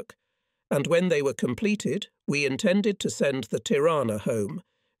technical work, and when they were completed, we intended to send the Tirana home,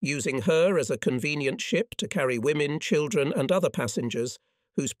 using her as a convenient ship to carry women, children, and other passengers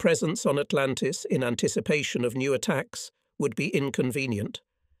whose presence on Atlantis in anticipation of new attacks would be inconvenient.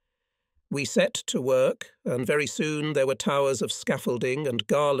 We set to work, and very soon there were towers of scaffolding and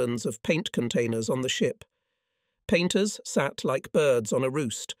garlands of paint containers on the ship. Painters sat like birds on a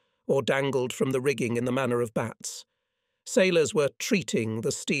roost, or dangled from the rigging in the manner of bats. Sailors were treating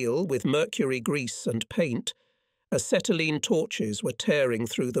the steel with mercury grease and paint. Acetylene torches were tearing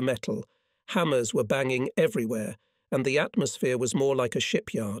through the metal. Hammers were banging everywhere, and the atmosphere was more like a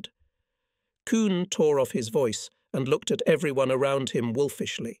shipyard. Kuhn tore off his voice and looked at everyone around him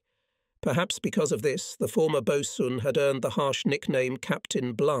wolfishly. Perhaps because of this, the former bosun had earned the harsh nickname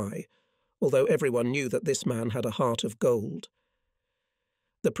Captain Bligh, although everyone knew that this man had a heart of gold.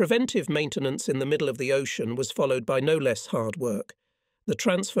 The preventive maintenance in the middle of the ocean was followed by no less hard work, the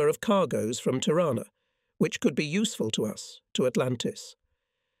transfer of cargoes from Tirana, which could be useful to us, to Atlantis.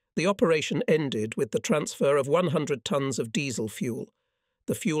 The operation ended with the transfer of 100 tons of diesel fuel.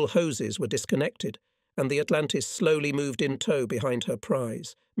 The fuel hoses were disconnected, and the Atlantis slowly moved in tow behind her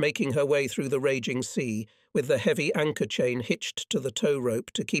prize, making her way through the raging sea, with the heavy anchor chain hitched to the tow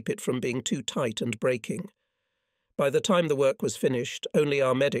rope to keep it from being too tight and breaking. By the time the work was finished, only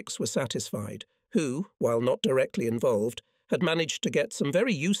our medics were satisfied, who, while not directly involved, had managed to get some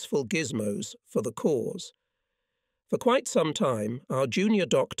very useful gizmos for the cause. For quite some time, our junior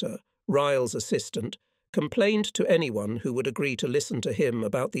doctor, Ryle's assistant, complained to anyone who would agree to listen to him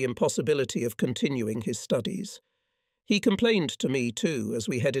about the impossibility of continuing his studies. He complained to me, too, as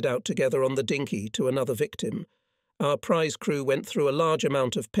we headed out together on the dinghy to another victim. Our prize crew went through a large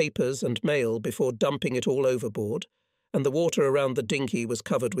amount of papers and mail before dumping it all overboard, and the water around the dinghy was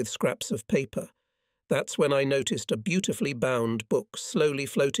covered with scraps of paper. That's when I noticed a beautifully bound book slowly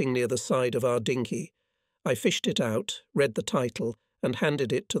floating near the side of our dinghy. I fished it out, read the title, and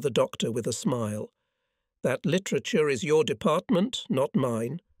handed it to the doctor with a smile. "That literature is your department, not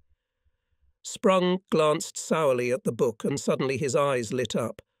mine." Sprung glanced sourly at the book, and suddenly his eyes lit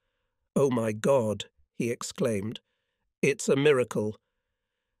up. "Oh my God," he exclaimed. "It's a miracle."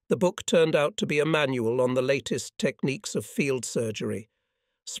 The book turned out to be a manual on the latest techniques of field surgery.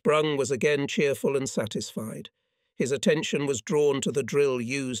 Sprung was again cheerful and satisfied. His attention was drawn to the drill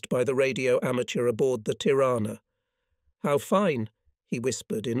used by the radio amateur aboard the Tirana. "How fine," he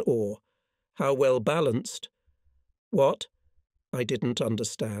whispered in awe. "How well balanced." "What?" I didn't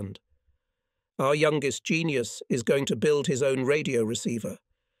understand. "Our youngest genius is going to build his own radio receiver."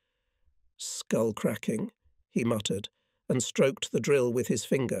 "Skull-cracking," he muttered, and stroked the drill with his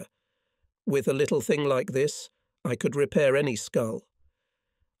finger. "With a little thing like this, I could repair any skull."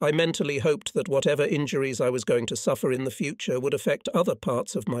 I mentally hoped that whatever injuries I was going to suffer in the future would affect other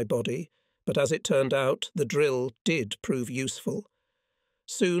parts of my body, but as it turned out, the drill did prove useful.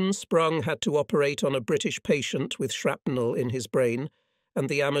 Soon Sprung had to operate on a British patient with shrapnel in his brain, and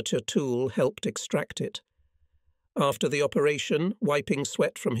the amateur tool helped extract it. After the operation, wiping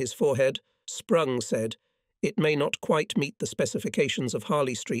sweat from his forehead, Sprung said, "It may not quite meet the specifications of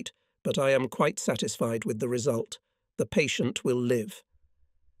Harley Street, but I am quite satisfied with the result. The patient will live."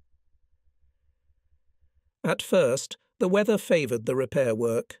 At first, the weather favoured the repair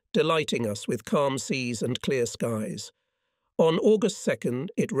work, delighting us with calm seas and clear skies. On August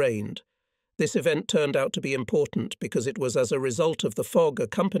 2nd, it rained. This event turned out to be important because it was as a result of the fog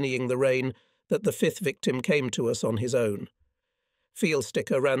accompanying the rain that the fifth victim came to us on his own.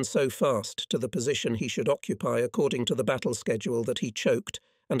 Fieldsticker ran so fast to the position he should occupy according to the battle schedule that he choked,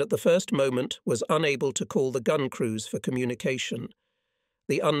 and at the first moment was unable to call the gun crews for communication.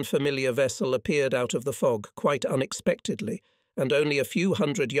 The unfamiliar vessel appeared out of the fog quite unexpectedly, and only a few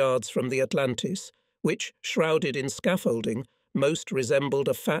hundred yards from the Atlantis, which, shrouded in scaffolding, most resembled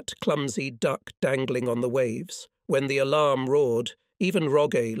a fat, clumsy duck dangling on the waves. When the alarm roared, even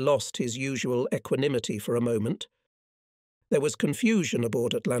Roget lost his usual equanimity for a moment. There was confusion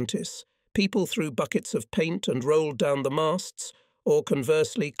aboard Atlantis. People threw buckets of paint and rolled down the masts, or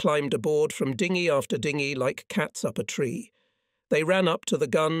conversely climbed aboard from dinghy after dinghy like cats up a tree. They ran up to the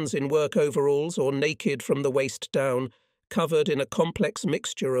guns in work overalls or naked from the waist down, covered in a complex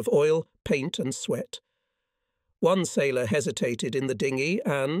mixture of oil, paint and sweat. One sailor hesitated in the dinghy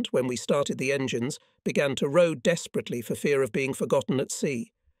and, when we started the engines, began to row desperately for fear of being forgotten at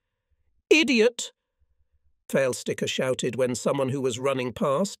sea. "Idiot!" Failsticker shouted when someone who was running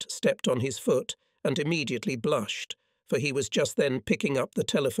past stepped on his foot and immediately blushed, for he was just then picking up the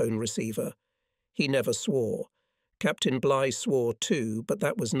telephone receiver. He never swore. Captain Bligh swore too, but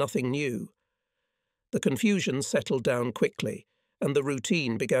that was nothing new. The confusion settled down quickly, and the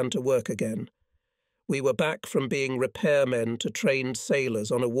routine began to work again. We were back from being repairmen to trained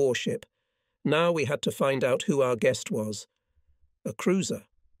sailors on a warship. Now we had to find out who our guest was. A cruiser.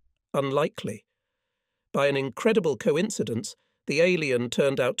 Unlikely. By an incredible coincidence, the alien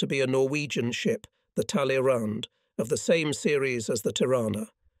turned out to be a Norwegian ship, the Talleyrand, of the same series as the Tirana.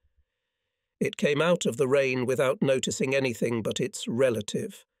 It came out of the rain without noticing anything but its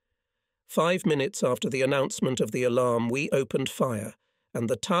relative. 5 minutes after the announcement of the alarm, we opened fire, and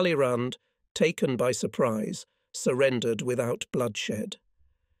the Talleyrand, taken by surprise, surrendered without bloodshed.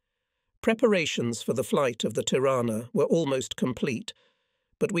 Preparations for the flight of the Tirana were almost complete,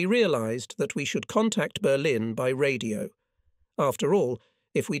 but we realized that we should contact Berlin by radio. After all,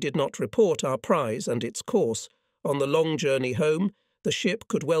 if we did not report our prize and its course, on the long journey home, the ship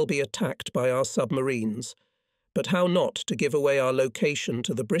could well be attacked by our submarines. But how not to give away our location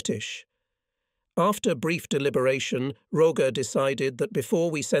to the British? After brief deliberation, Roger decided that before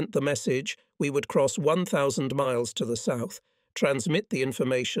we sent the message, we would cross 1,000 miles to the south, transmit the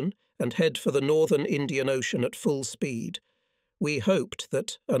information, and head for the northern Indian Ocean at full speed. We hoped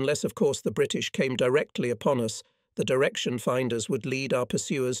that, unless of course the British came directly upon us, the direction finders would lead our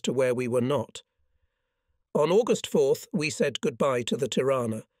pursuers to where we were not. On August 4th, we said goodbye to the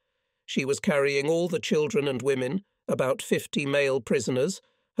Tirana. She was carrying all the children and women, about 50 male prisoners,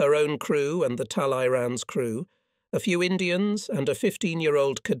 her own crew and the Talleyrand's crew, a few Indians and a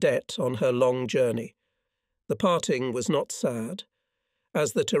 15-year-old cadet on her long journey. The parting was not sad.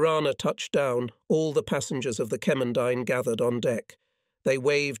 As the Tirana touched down, all the passengers of the Kemmendine gathered on deck. They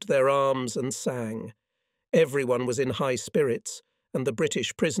waved their arms and sang. Everyone was in high spirits, and the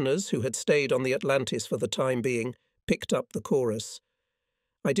British prisoners, who had stayed on the Atlantis for the time being, picked up the chorus.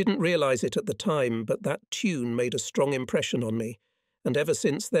 I didn't realize it at the time, but that tune made a strong impression on me, and ever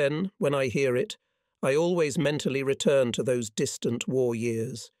since then, when I hear it, I always mentally return to those distant war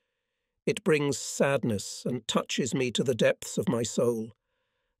years. It brings sadness and touches me to the depths of my soul.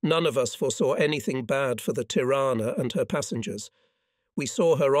 None of us foresaw anything bad for the Tirana and her passengers. We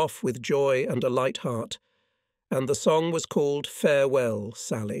saw her off with joy and a light heart, and the song was called Farewell,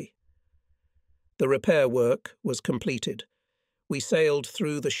 Sally. The repair work was completed. We sailed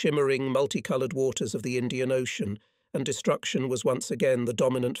through the shimmering, multicoloured waters of the Indian Ocean, and destruction was once again the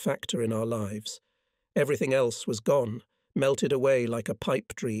dominant factor in our lives. Everything else was gone, melted away like a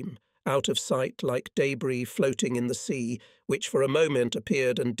pipe dream, out of sight like debris floating in the sea, which for a moment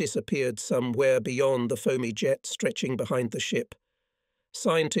appeared and disappeared somewhere beyond the foamy jet stretching behind the ship.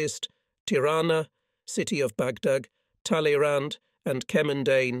 Scientist, Tirana, city of Baghdad, Talleyrand, and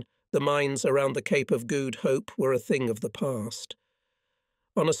Kemmendine, the mines around the Cape of Good Hope, were a thing of the past.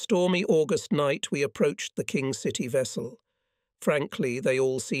 On a stormy August night we approached the King City vessel. Frankly, they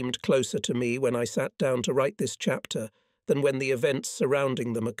all seemed closer to me when I sat down to write this chapter than when the events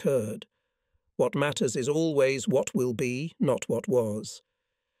surrounding them occurred. What matters is always what will be, not what was.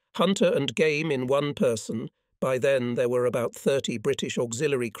 Hunter and game in one person, by then there were about 30 British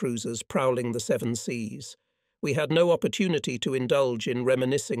auxiliary cruisers prowling the seven seas. We had no opportunity to indulge in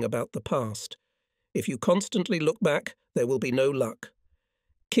reminiscing about the past. If you constantly look back, there will be no luck.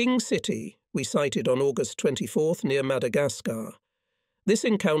 King City we sighted on August 24th near Madagascar. This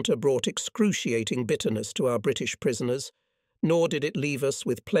encounter brought excruciating bitterness to our British prisoners, nor did it leave us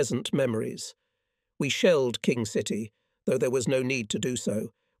with pleasant memories. We shelled King City, though there was no need to do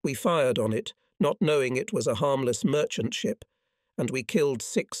so. We fired on it, not knowing it was a harmless merchant ship, and we killed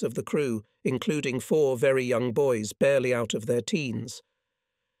 6 of the crew, including 4 very young boys barely out of their teens.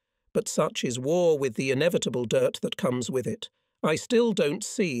 But such is war, with the inevitable dirt that comes with it. I still don't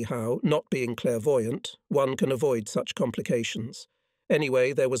see how, not being clairvoyant, one can avoid such complications.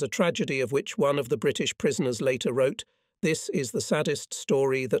 Anyway, there was a tragedy of which one of the British prisoners later wrote, "This is the saddest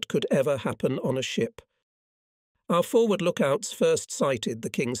story that could ever happen on a ship." Our forward lookouts first sighted the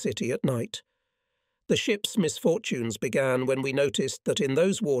King City at night. The ship's misfortunes began when we noticed that in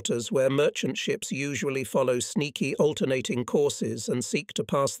those waters where merchant ships usually follow sneaky alternating courses and seek to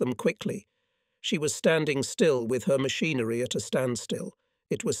pass them quickly, she was standing still with her machinery at a standstill.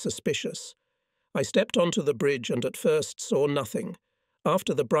 It was suspicious. I stepped onto the bridge and at first saw nothing.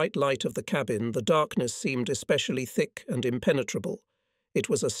 After the bright light of the cabin, the darkness seemed especially thick and impenetrable. It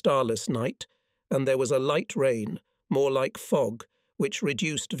was a starless night, and there was a light rain, more like fog, which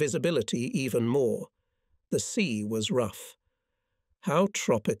reduced visibility even more. The sea was rough. "How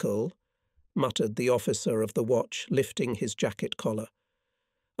tropical," muttered the officer of the watch, lifting his jacket collar.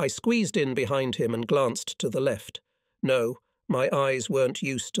 I squeezed in behind him and glanced to the left. No, my eyes weren't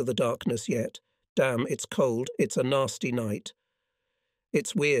used to the darkness yet. Damn, it's cold. It's a nasty night.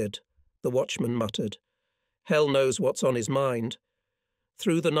 "It's weird," the watchman muttered. "Hell knows what's on his mind."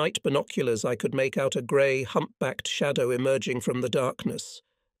 Through the night binoculars I could make out a grey, humpbacked shadow emerging from the darkness.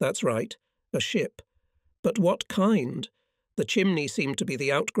 That's right, a ship. But what kind? The chimney seemed to be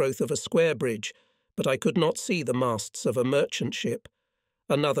the outgrowth of a square bridge, but I could not see the masts of a merchant ship.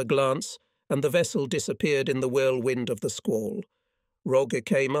 Another glance, and the vessel disappeared in the whirlwind of the squall. Roger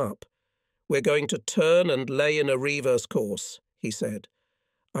came up. "We're going to turn and lay in a reverse course," he said.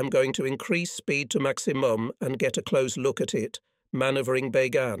 "I'm going to increase speed to maximum and get a close look at it, manoeuvring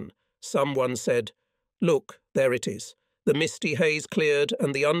Began." Someone said, "Look, there it is." The misty haze cleared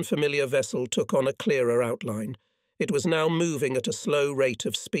and the unfamiliar vessel took on a clearer outline. It was now moving at a slow rate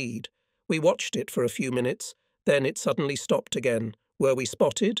of speed. We watched it for a few minutes, then it suddenly stopped again. Were we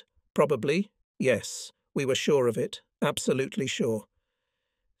spotted? Probably. Yes, we were sure of it, absolutely sure.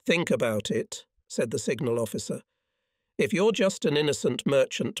 "Think about it," said the signal officer. "If you're just an innocent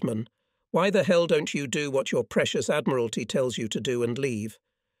merchantman, why the hell don't you do what your precious Admiralty tells you to do and leave?"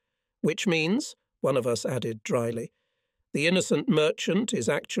 "Which means," one of us added dryly, "the innocent merchant is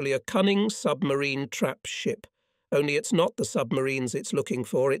actually a cunning submarine trap ship, only it's not the submarines it's looking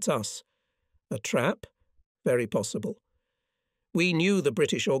for, it's us." "A trap?" "Very possible. We knew the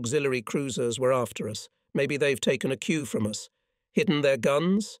British auxiliary cruisers were after us. Maybe they've taken a cue from us. Hidden their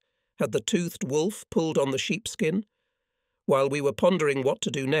guns? Had the toothed wolf pulled on the sheepskin? While we were pondering what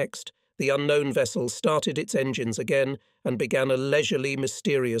to do next, the unknown vessel started its engines again and began a leisurely,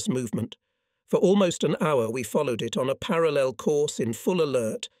 mysterious movement. For almost an hour we followed it on a parallel course in full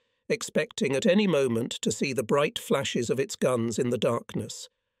alert, expecting at any moment to see the bright flashes of its guns in the darkness.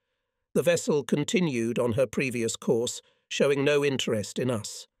 The vessel continued on her previous course, showing no interest in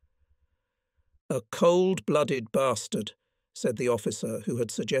us. "A cold-blooded bastard," said the officer who had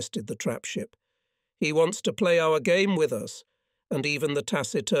suggested the trap ship. "He wants to play our game with us," and even the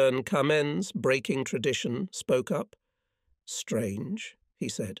taciturn Kamenz, breaking tradition, spoke up. "Strange," he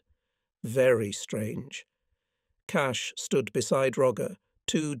said. "Very strange." Cash stood beside Rogger,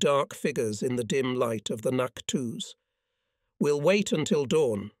 two dark figures in the dim light of the Naktus. "We'll wait until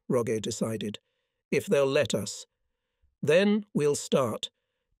dawn," Rogger decided, "if they'll let us. Then we'll start.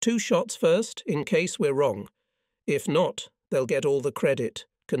 2 shots first, in case we're wrong. If not, they'll get all the credit,"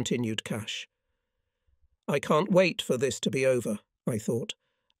 continued Cash. "I can't wait for this to be over," I thought.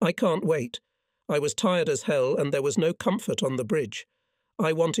 "I can't wait. I was tired as hell, and there was no comfort on the bridge.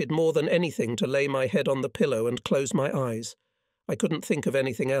 I wanted more than anything to lay my head on the pillow and close my eyes. I couldn't think of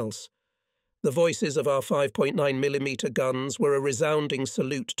anything else. The voices of our 5.9mm guns were a resounding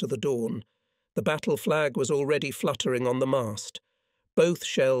salute to the dawn. The battle flag was already fluttering on the mast. Both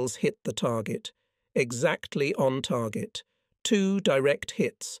shells hit the target. Exactly on target. 2 direct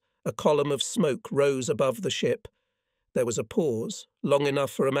hits. A column of smoke rose above the ship. There was a pause, long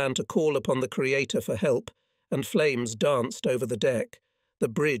enough for a man to call upon the Creator for help, and flames danced over the deck. The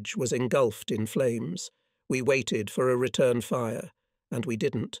bridge was engulfed in flames. We waited for a return fire, and we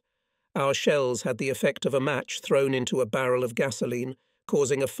didn't. Our shells had the effect of a match thrown into a barrel of gasoline,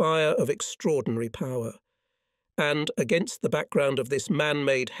 causing a fire of extraordinary power. And, against the background of this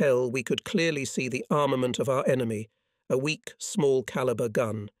man-made hell, we could clearly see the armament of our enemy, a weak, small-caliber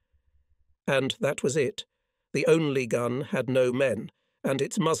gun. And that was it. The only gun had no men, and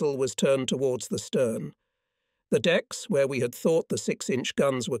its muzzle was turned towards the stern. The decks, where we had thought the 6-inch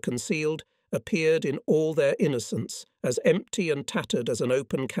guns were concealed, appeared in all their innocence, as empty and tattered as an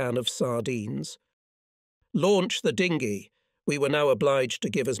open can of sardines. "Launch the dinghy!" We were now obliged to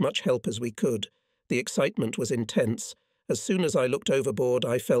give as much help as we could. The excitement was intense. As soon as I looked overboard,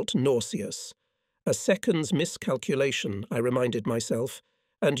 I felt nauseous. A second's miscalculation, I reminded myself,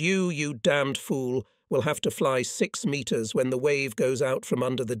 and you damned fool, will have to fly 6 meters when the wave goes out from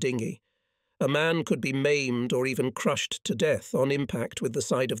under the dinghy. A man could be maimed or even crushed to death on impact with the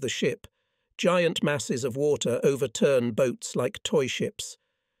side of the ship. Giant masses of water overturn boats like toy ships.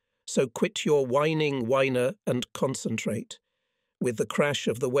 So quit your whining, whiner, and concentrate. With the crash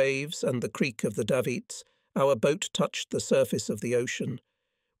of the waves and the creak of the davits, our boat touched the surface of the ocean.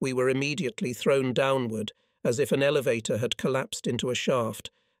 We were immediately thrown downward, as if an elevator had collapsed into a shaft,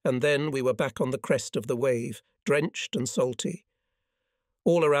 and then we were back on the crest of the wave, drenched and salty.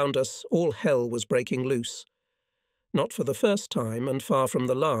 All around us, all hell was breaking loose. Not for the first time, and far from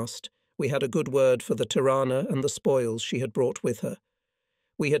the last, we had a good word for the Tirana and the spoils she had brought with her.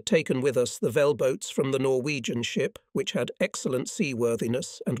 We had taken with us the Velboats from the Norwegian ship, which had excellent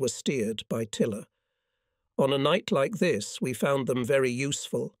seaworthiness and were steered by Tiller. On a night like this, we found them very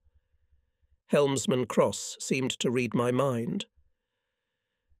useful. Helmsman Cross seemed to read my mind.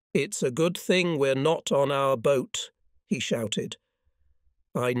 "It's a good thing we're not on our boat," he shouted.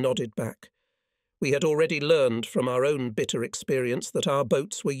 I nodded back. We had already learned from our own bitter experience that our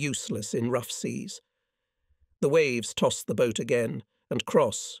boats were useless in rough seas. The waves tossed the boat again, and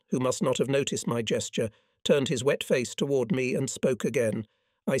Cross, who must not have noticed my gesture, turned his wet face toward me and spoke again.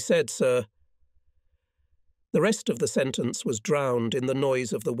 I said, "Sir." The rest of the sentence was drowned in the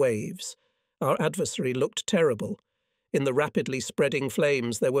noise of the waves. Our adversary looked terrible. In the rapidly spreading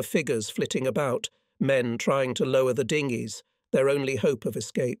flames there were figures flitting about, men trying to lower the dinghies, their only hope of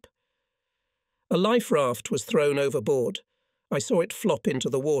escape. A life raft was thrown overboard. I saw it flop into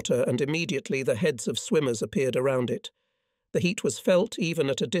the water, and immediately the heads of swimmers appeared around it. The heat was felt even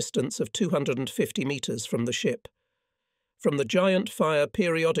at a distance of 250 meters from the ship. From the giant fire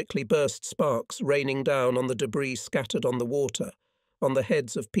periodically burst sparks raining down on the debris scattered on the water, on the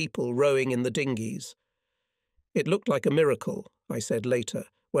heads of people rowing in the dinghies. It looked like a miracle, I said later,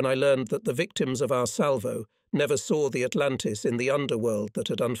 when I learned that the victims of our salvo never saw the Atlantis in the underworld that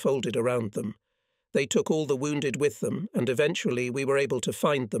had unfolded around them. They took all the wounded with them, and eventually we were able to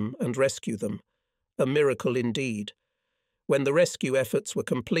find them and rescue them. A miracle indeed. When the rescue efforts were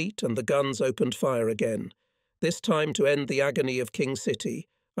complete and the guns opened fire again, this time to end the agony of King City,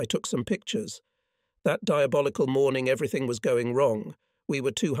 I took some pictures. That diabolical morning everything was going wrong. We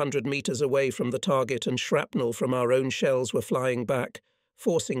were 200 meters away from the target, and shrapnel from our own shells were flying back,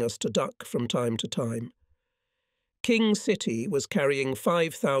 forcing us to duck from time to time. King City was carrying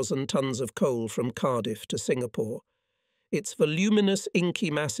 5,000 tons of coal from Cardiff to Singapore. Its voluminous inky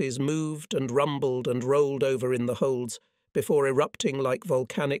masses moved and rumbled and rolled over in the holds before erupting like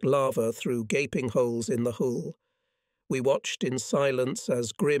volcanic lava through gaping holes in the hull. We watched in silence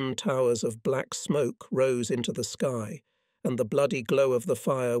as grim towers of black smoke rose into the sky, and the bloody glow of the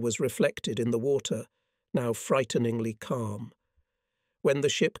fire was reflected in the water, now frighteningly calm. When the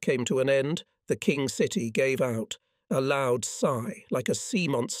ship came to an end, the King City gave out, a loud sigh, like a sea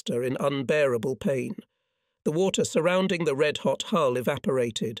monster in unbearable pain. The water surrounding the red-hot hull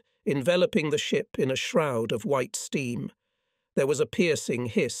evaporated, enveloping the ship in a shroud of white steam. There was a piercing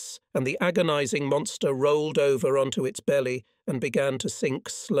hiss, and the agonizing monster rolled over onto its belly and began to sink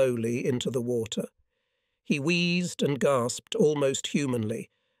slowly into the water. He wheezed and gasped almost humanly,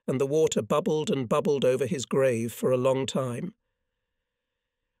 and the water bubbled and bubbled over his grave for a long time.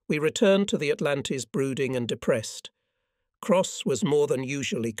 We returned to the Atlantis brooding and depressed. Cross was more than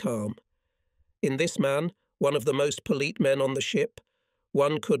usually calm. In this man, one of the most polite men on the ship,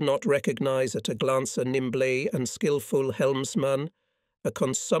 one could not recognize at a glance a nimble and skilful helmsman, a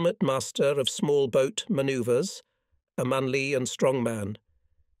consummate master of small boat manoeuvres, a manly and strong man.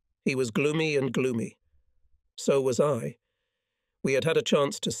 He was gloomy and gloomy. So was I. We had had a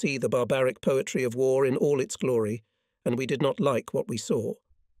chance to see the barbaric poetry of war in all its glory, and we did not like what we saw.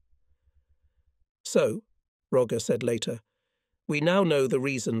 So, Rogger said later, we now know the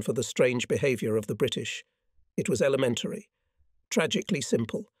reason for the strange behaviour of the British. It was elementary. Tragically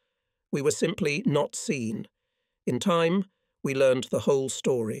simple. We were simply not seen. In time, we learned the whole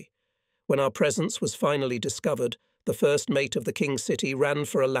story. When our presence was finally discovered, the first mate of the King City ran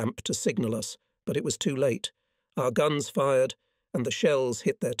for a lamp to signal us, but it was too late. Our guns fired, and the shells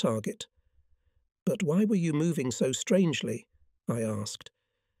hit their target. "But why were you moving so strangely?" I asked.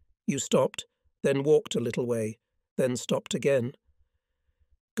 "You stopped, then walked a little way, then stopped again."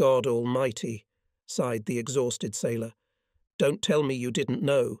 "God Almighty," sighed the exhausted sailor. "Don't tell me you didn't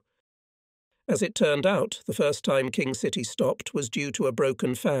know." As it turned out, the first time King City stopped was due to a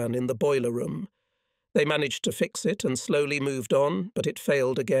broken fan in the boiler room. They managed to fix it and slowly moved on, but it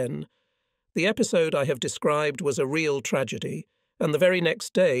failed again. The episode I have described was a real tragedy, and the very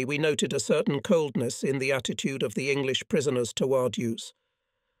next day we noted a certain coldness in the attitude of the English prisoners toward use.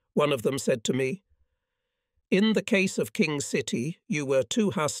 One of them said to me, "In the case of King City, you were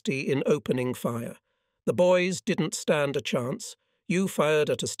too hasty in opening fire. The boys didn't stand a chance. You fired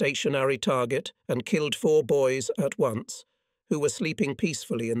at a stationary target and killed 4 boys at once, who were sleeping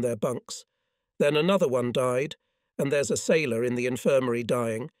peacefully in their bunks. Then another one died, and there's a sailor in the infirmary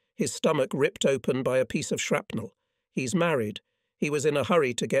dying, his stomach ripped open by a piece of shrapnel. He's married. He was in a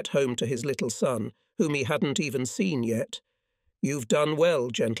hurry to get home to his little son, whom he hadn't even seen yet. You've done well,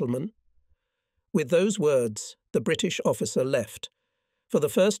 gentlemen." With those words, the British officer left. For the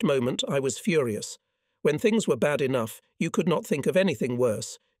first moment, I was furious. When things were bad enough, you could not think of anything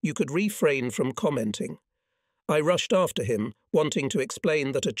worse. You could refrain from commenting. I rushed after him, wanting to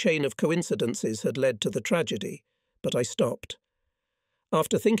explain that a chain of coincidences had led to the tragedy, but I stopped.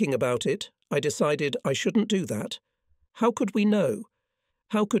 After thinking about it, I decided I shouldn't do that. How could we know?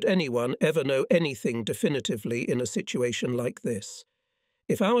 How could anyone ever know anything definitively in a situation like this?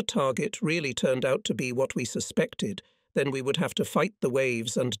 If our target really turned out to be what we suspected, then we would have to fight the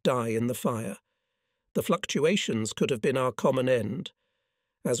waves and die in the fire. The fluctuations could have been our common end.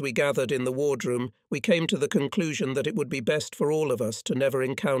 As we gathered in the wardroom, we came to the conclusion that it would be best for all of us to never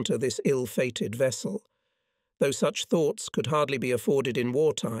encounter this ill-fated vessel. Though such thoughts could hardly be afforded in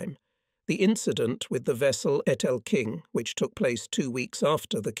wartime, the incident with the vessel Etel King, which took place 2 weeks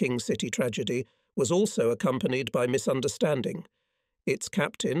after the King City tragedy, was also accompanied by misunderstanding. Its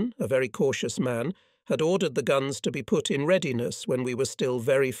captain, a very cautious man, had ordered the guns to be put in readiness when we were still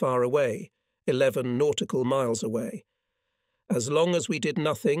very far away, 11 nautical miles away. As long as we did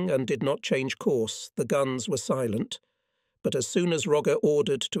nothing and did not change course, the guns were silent. But as soon as Rogger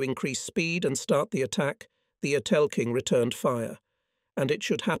ordered to increase speed and start the attack, the Etel King returned fire. And it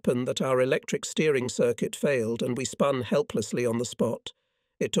should happen that our electric steering circuit failed and we spun helplessly on the spot.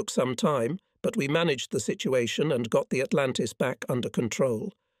 It took some time, but we managed the situation and got the Atlantis back under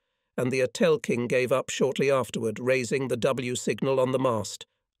control. And the Etel King gave up shortly afterward, raising the W signal on the mast.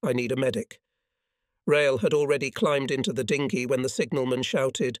 "I need a medic." Rail had already climbed into the dinghy when the signalman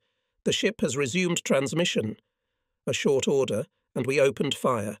shouted, "The ship has resumed transmission." A short order, and we opened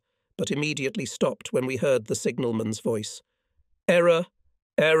fire, but immediately stopped when we heard the signalman's voice. "Error!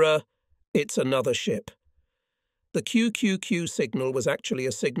 Error! It's another ship." The QQQ signal was actually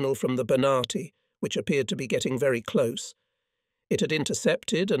a signal from the Bernati, which appeared to be getting very close. It had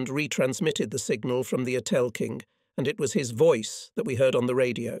intercepted and retransmitted the signal from the Etel King, and it was his voice that we heard on the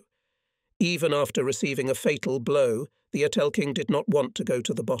radio. Even after receiving a fatal blow, the Etelking did not want to go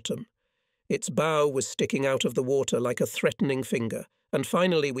to the bottom. Its bow was sticking out of the water like a threatening finger, and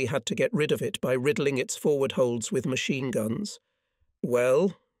finally we had to get rid of it by riddling its forward holds with machine guns.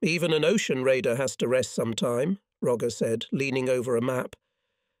 "Well, even an ocean raider has to rest some time," Rogger said, leaning over a map.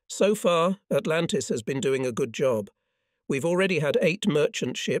 "So far, Atlantis has been doing a good job. We've already had 8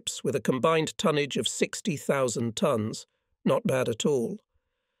 merchant ships with a combined tonnage of 60,000 tons. Not bad at all.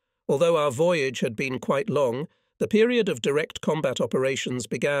 Although our voyage had been quite long, the period of direct combat operations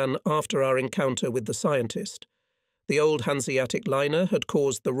began after our encounter with the scientist. The old Hanseatic liner had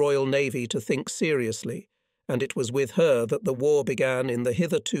caused the Royal Navy to think seriously, and it was with her that the war began in the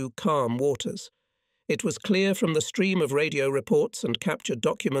hitherto calm waters. It was clear from the stream of radio reports and captured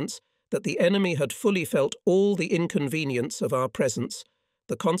documents that the enemy had fully felt all the inconvenience of our presence,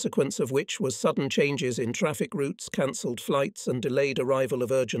 the consequence of which was sudden changes in traffic routes, cancelled flights, and delayed arrival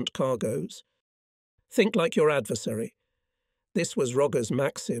of urgent cargoes. Think like your adversary. This was Rogger's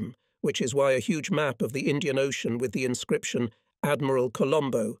maxim, which is why a huge map of the Indian Ocean with the inscription Admiral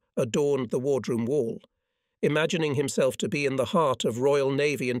Colombo adorned the wardroom wall. Imagining himself to be in the heart of Royal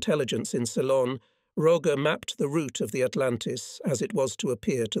Navy intelligence in Ceylon, Rogger mapped the route of the Atlantis as it was to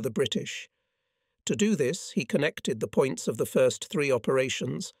appear to the British. To do this, he connected the points of the first 3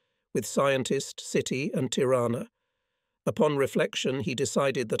 operations, with Scientist, City, and Tirana. Upon reflection, he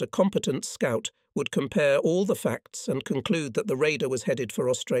decided that a competent scout would compare all the facts and conclude that the raider was headed for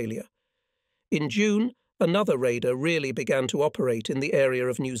Australia. In June, another raider really began to operate in the area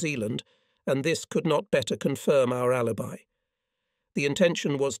of New Zealand, and this could not better confirm our alibi. The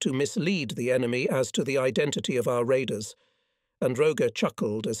intention was to mislead the enemy as to the identity of our raiders, and Rogger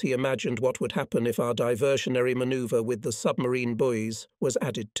chuckled as he imagined what would happen if our diversionary manoeuvre with the submarine buoys was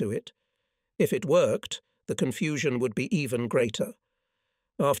added to it. If it worked, the confusion would be even greater.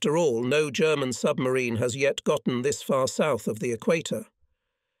 After all, no German submarine has yet gotten this far south of the equator.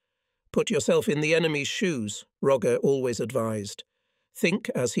 "Put yourself in the enemy's shoes," Rogger always advised. "Think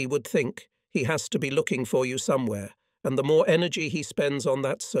as he would think. He has to be looking for you somewhere, and the more energy he spends on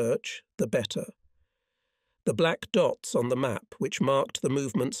that search, the better." The black dots on the map, which marked the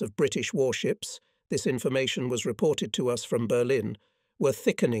movements of British warships, this information was reported to us from Berlin, were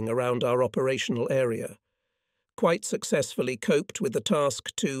thickening around our operational area. Quite successfully coped with the task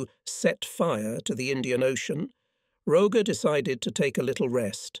to set fire to the Indian Ocean, Rogger decided to take a little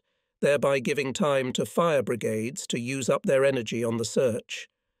rest, thereby giving time to fire brigades to use up their energy on the search.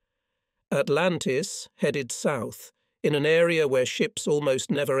 Atlantis headed south, in an area where ships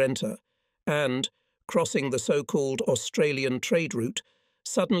almost never enter, and, crossing the so-called Australian trade route,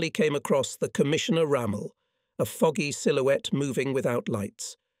 suddenly came across the Commissioner Rammel, a foggy silhouette moving without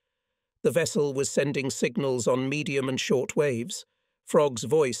lights. The vessel was sending signals on medium and short waves. Frog's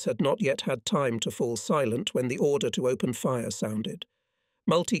voice had not yet had time to fall silent when the order to open fire sounded.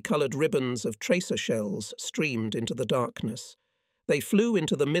 Multicoloured ribbons of tracer shells streamed into the darkness. They flew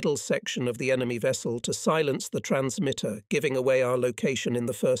into the middle section of the enemy vessel to silence the transmitter, giving away our location in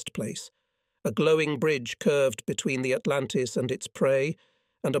the first place. A glowing bridge curved between the Atlantis and its prey,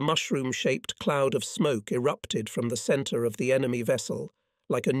 and a mushroom-shaped cloud of smoke erupted from the centre of the enemy vessel,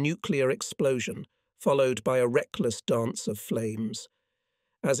 like a nuclear explosion, followed by a reckless dance of flames.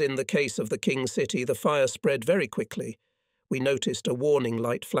 As in the case of the King City, the fire spread very quickly. We noticed a warning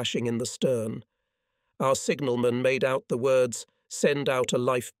light flashing in the stern. Our signalman made out the words, "Send out a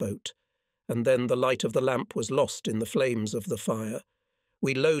lifeboat," and then the light of the lamp was lost in the flames of the fire.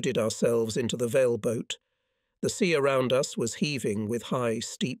 We loaded ourselves into the Vale boat. The sea around us was heaving with high,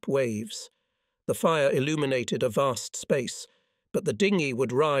 steep waves. The fire illuminated a vast space, but the dinghy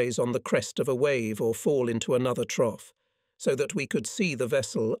would rise on the crest of a wave or fall into another trough, so that we could see the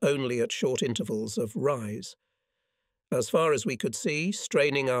vessel only at short intervals of rise. As far as we could see,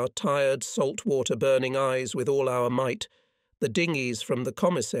 straining our tired, salt-water-burning eyes with all our might, the dinghies from the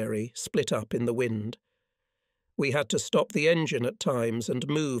commissary split up in the wind. We had to stop the engine at times and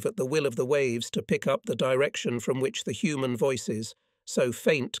move at the will of the waves to pick up the direction from which the human voices, so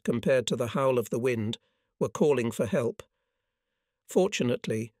faint compared to the howl of the wind, were calling for help.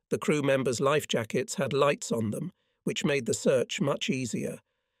 Fortunately, the crew members' life jackets had lights on them, which made the search much easier.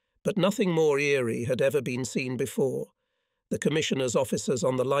 But nothing more eerie had ever been seen before. The commissioner's officers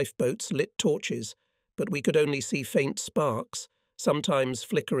on the lifeboats lit torches, but we could only see faint sparks, sometimes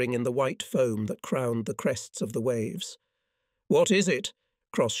flickering in the white foam that crowned the crests of the waves. "What is it?"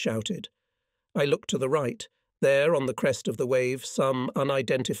 Cross shouted. I looked to the right. There, on the crest of the wave, some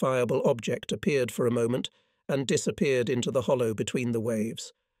unidentifiable object appeared for a moment and disappeared into the hollow between the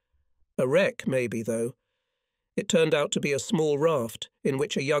waves. A wreck, maybe, though. It turned out to be a small raft in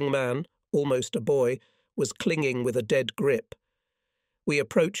which a young man, almost a boy, was clinging with a dead grip. We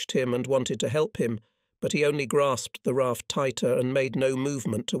approached him and wanted to help him, but he only grasped the raft tighter and made no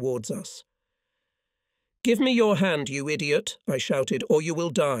movement towards us. "Give me your hand, you idiot," I shouted, "or you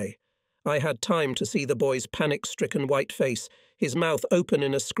will die." I had time to see the boy's panic-stricken white face, his mouth open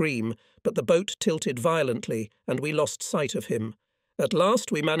in a scream, but the boat tilted violently, and we lost sight of him. At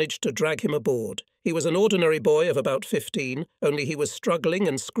last we managed to drag him aboard. He was an ordinary boy of about 15, only he was struggling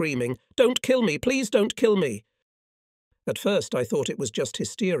and screaming, "Don't kill me, please don't kill me." At first I thought it was just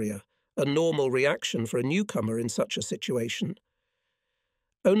hysteria, a normal reaction for a newcomer in such a situation.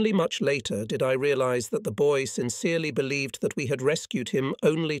 Only much later did I realize that the boy sincerely believed that we had rescued him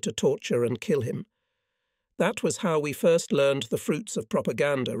only to torture and kill him. That was how we first learned the fruits of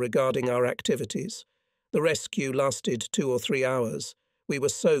propaganda regarding our activities. The rescue lasted 2 or 3 hours. We were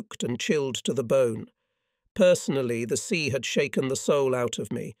soaked and chilled to the bone. Personally, the sea had shaken the soul out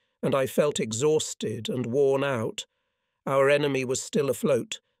of me, and I felt exhausted and worn out. Our enemy was still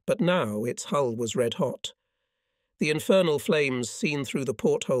afloat, but now its hull was red-hot. The infernal flames seen through the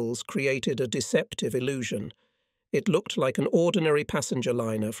portholes created a deceptive illusion. It looked like an ordinary passenger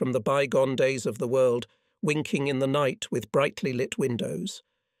liner from the bygone days of the world, winking in the night with brightly lit windows.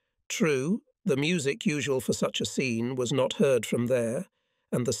 True, the music usual for such a scene was not heard from there,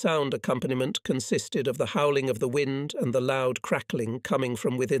 and the sound accompaniment consisted of the howling of the wind and the loud crackling coming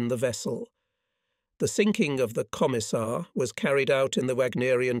from within the vessel. The sinking of the Commissar was carried out in the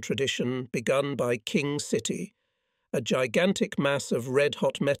Wagnerian tradition begun by King City. A gigantic mass of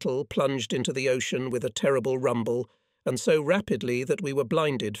red-hot metal plunged into the ocean with a terrible rumble, and so rapidly that we were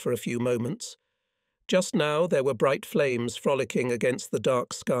blinded for a few moments. Just now there were bright flames frolicking against the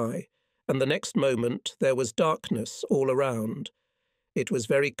dark sky, and the next moment there was darkness all around. It was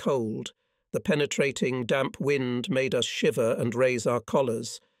very cold. The penetrating, damp wind made us shiver and raise our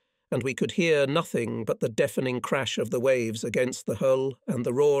collars, and we could hear nothing but the deafening crash of the waves against the hull and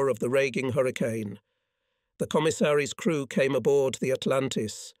the roar of the raging hurricane. The commissary's crew came aboard the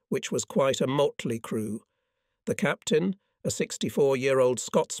Atlantis, which was quite a motley crew. The captain, a 64-year-old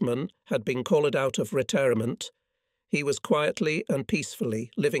Scotsman, had been called out of retirement. He was quietly and peacefully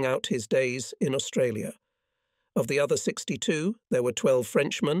living out his days in Australia. Of the other 62, there were 12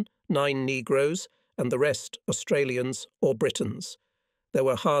 Frenchmen, 9 Negroes, and the rest Australians or Britons. There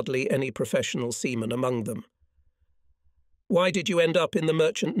were hardly any professional seamen among them. "Why did you end up in the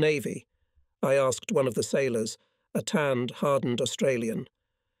merchant navy?" I asked one of the sailors, a tanned, hardened Australian.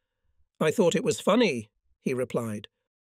 "I thought it was funny," he replied.